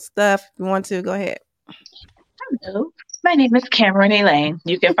out your stuff if you want to. Go ahead. Hello, my name is Cameron Elaine.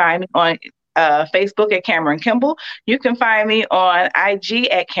 You can find me on Facebook at Cameron Kimball. You can find me on IG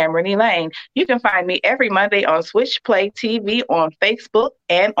at Cameron Elaine. You can find me every Monday on Switchplay TV on Facebook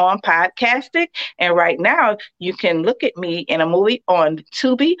and on Podcastic. And right now, you can look at me in a movie on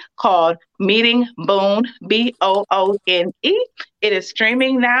Tubi called Meeting Boone, Boone. It is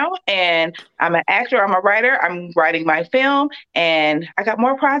streaming now, and I'm an actor, I'm a writer, I'm writing my film, and I got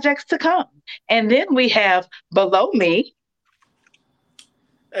more projects to come. And then we have Below Me.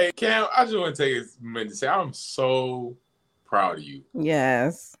 Hey, Cam, I just want to take a minute to say I'm so proud of you.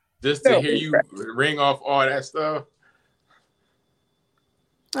 Yes. Just to hear you ring off all that stuff.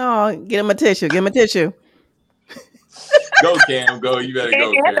 Oh, get him a tissue. Give him a tissue. Go, Cam. Go. You better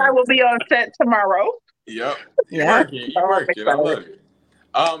go, Cam. And I will be on set tomorrow. Yep. You're working. You're working. I love it.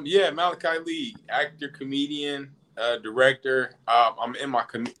 Yeah, Malachi Lee, actor, comedian, director. I'm in my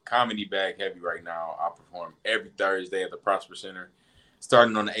comedy bag heavy right now. I perform every Thursday at the Prosper Center.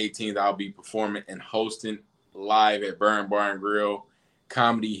 Starting on the 18th, I'll be performing and hosting live at Burn Bar and Grill,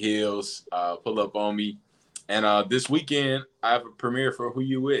 Comedy Hills. Pull up on me. And this weekend, I have a premiere for Who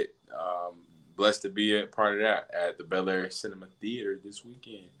You With. Blessed to be a part of that at the Bel Air Cinema Theater this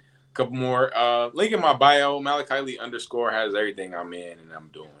weekend. A couple more. Link in my bio. Malachi Lee _ has everything I'm in and I'm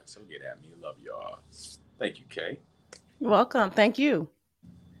doing. So get at me. Love y'all. Thank you, Kay. You're welcome. Thank you.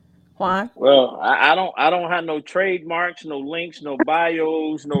 Juan? Well, I don't have no trademarks, no links, no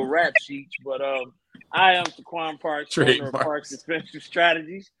bios, no rap sheets, but I am Taquan Parks, owner of Parks Trademarks. Defensive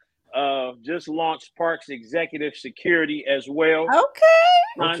Strategies. Just launched Parks Executive Security as well.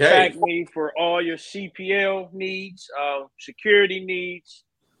 Okay. Contact me for all your CPL needs, security needs.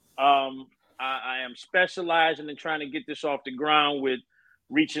 I am specializing in trying to get this off the ground with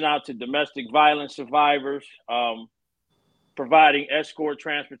reaching out to domestic violence survivors, providing escort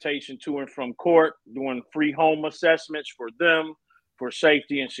transportation to and from court, doing free home assessments for them for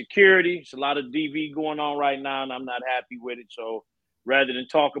safety and security. It's a lot of DV going on right now, and I'm not happy with it. So rather than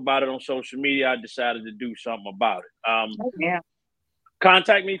talk about it on social media, I decided to do something about it. Yeah.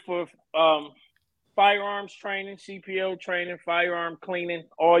 Contact me for firearms training, CPL training, firearm cleaning,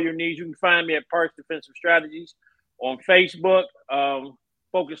 all your needs. You can find me at Parks Defensive Strategies on Facebook,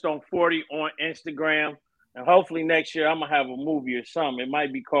 focused on 40 on Instagram. And hopefully next year I'm going to have a movie or something. It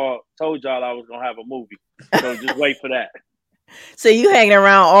might be called, told y'all I was going to have a movie. So just wait for that. So you hanging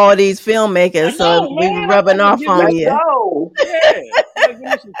around all these filmmakers, so we rubbing off on you. Go. Yeah. Give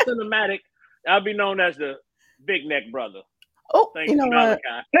me some cinematic. I'll be known as the Big Neck Brother. Oh, Thanks you know what?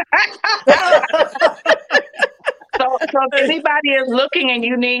 So if anybody is looking and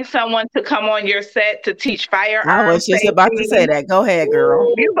you need someone to come on your set to teach firearms, I was just about to say that. Go ahead,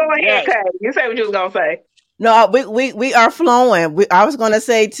 girl. You go ahead, Yes. Kay. You say what you was gonna say. No, we are flowing. I was going to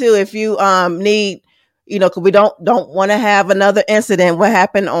say too, if you need, because we don't want to have another incident. What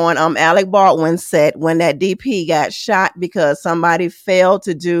happened on Alec Baldwin's set when that DP got shot because somebody failed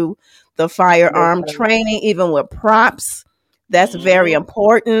to do the firearm training, even with props. That's very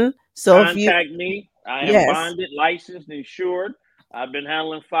important. So Contact me. I am bonded, licensed, insured. I've been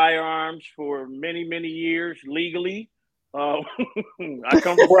handling firearms for many, many years legally. I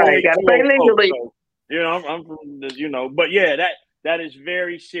come from Right, gotta say legally. So, I'm from but yeah, that is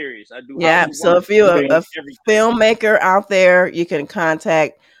very serious. I do. Yeah. So if you're a filmmaker out there, you can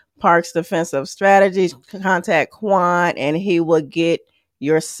contact Parks Defensive Strategies, contact Quan, and he will get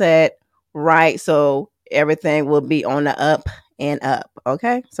your set right. So everything will be on the up and up.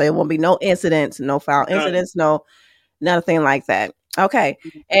 Okay. So it won't be no incidents, no foul incidents, no nothing like that. Okay.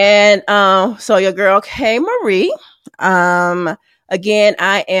 And so your girl K Marie. Again,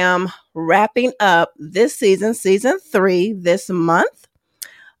 I am wrapping up this season 3 this month.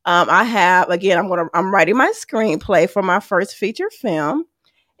 I'm writing my screenplay for my first feature film.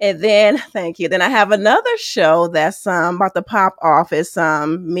 And then, thank you. Then I have another show that's about to pop off. It's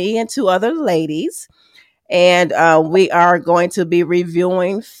me and 2 other ladies. And we are going to be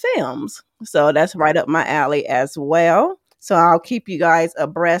reviewing films. So that's right up my alley as well. So I'll keep you guys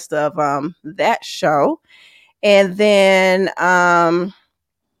abreast of that show. And then,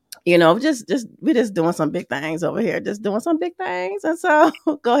 we're just doing some big things over here, just doing some big things. And so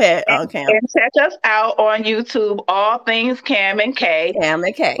go ahead, Cam. And check us out on YouTube, All Things Cam and K. Cam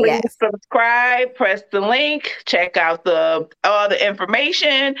and K, Please subscribe, press the link, check out all the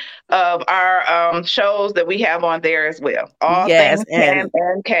information of our shows that we have on there as well. All Things Cam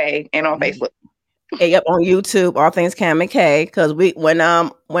and K, and on Facebook. Yep, on YouTube, All Things Cam and K, because when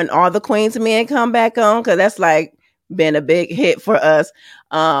All the Queens Men come back on, because that's like been a big hit for us,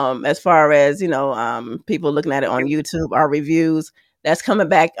 as far as people looking at it on YouTube, our reviews, that's coming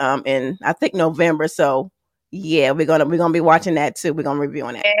back in I think November. So yeah, we're gonna be watching that too. We're gonna be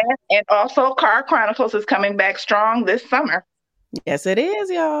reviewing it. And also Car Chronicles is coming back strong this summer. Yes, it is,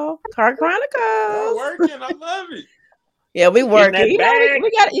 y'all. Car Chronicles. We're working. I love it. Yeah, we working. You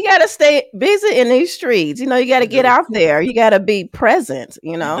got to stay busy in these streets. You got to get out there. You got to be present.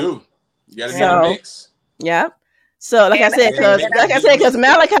 You do. You got to be in the mix. Yeah. So, like I said, because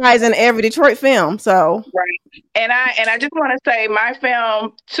Malachi is in every Detroit film. So right. And I just want to say, my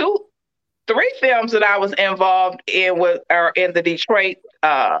film, 3 films that I was involved in are in the Detroit.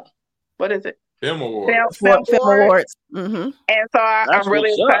 What is it? Film Awards. Film Awards. Mm-hmm. And so I'm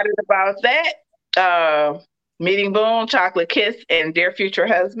really excited about that. Meeting Boone, Chocolate Kiss, and Dear Future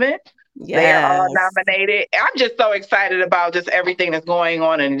Husband. Yes. They are all nominated. I'm just so excited about just everything that's going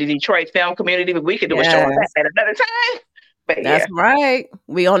on in the Detroit film community. But we could do a show on that at another time. But that's right.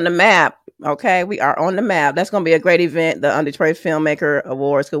 We on the map. Okay, we are on the map. That's going to be a great event. The Detroit Filmmaker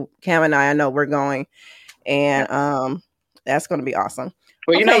Awards. Cam and I know we're going, and that's going to be awesome.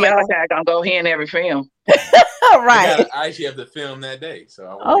 Well, Malachi gonna go here in every film. All right. I actually have to film that day,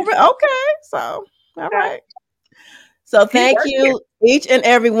 so. Okay. So all right. So thank you, each and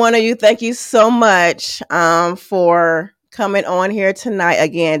every one of you. Thank you so much for coming on here tonight.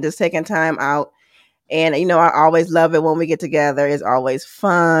 Again, just taking time out. And, I always love it when we get together. It's always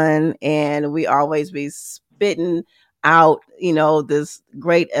fun. And we always be spitting out, this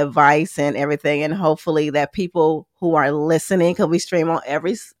great advice and everything. And hopefully that people who are listening, because we stream on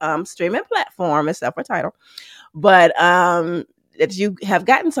every streaming platform except for Tidal, but that you have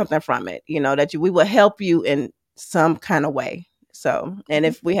gotten something from it, that we will help you in some kind of way. So, and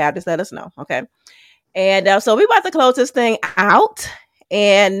if we have, just let us know. Okay. And so we're about to close this thing out.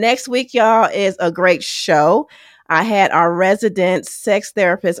 And next week, y'all, is a great show. I had our resident sex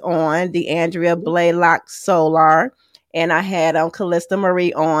therapist on, DeAndrea Blaylock Solar, and I had Callista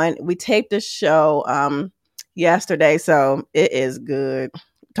Marie on. We taped the show yesterday, so it is good.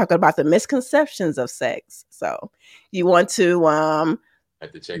 Talking about the misconceptions of sex. So you want to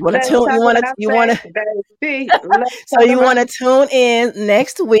have to check. You want to tune in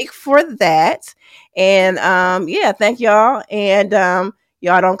next week for that. And thank y'all. And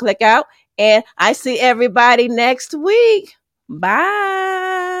y'all don't click out. And I see everybody next week. Bye.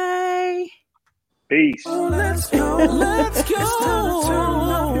 Peace. Oh, let's go. Let's go. It's time to turn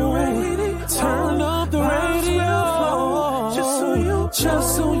up your radio. Turn up the radio.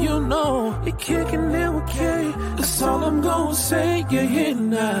 Just so you know, you're kicking it with K. That's all I'm gonna say. You're here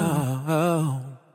now.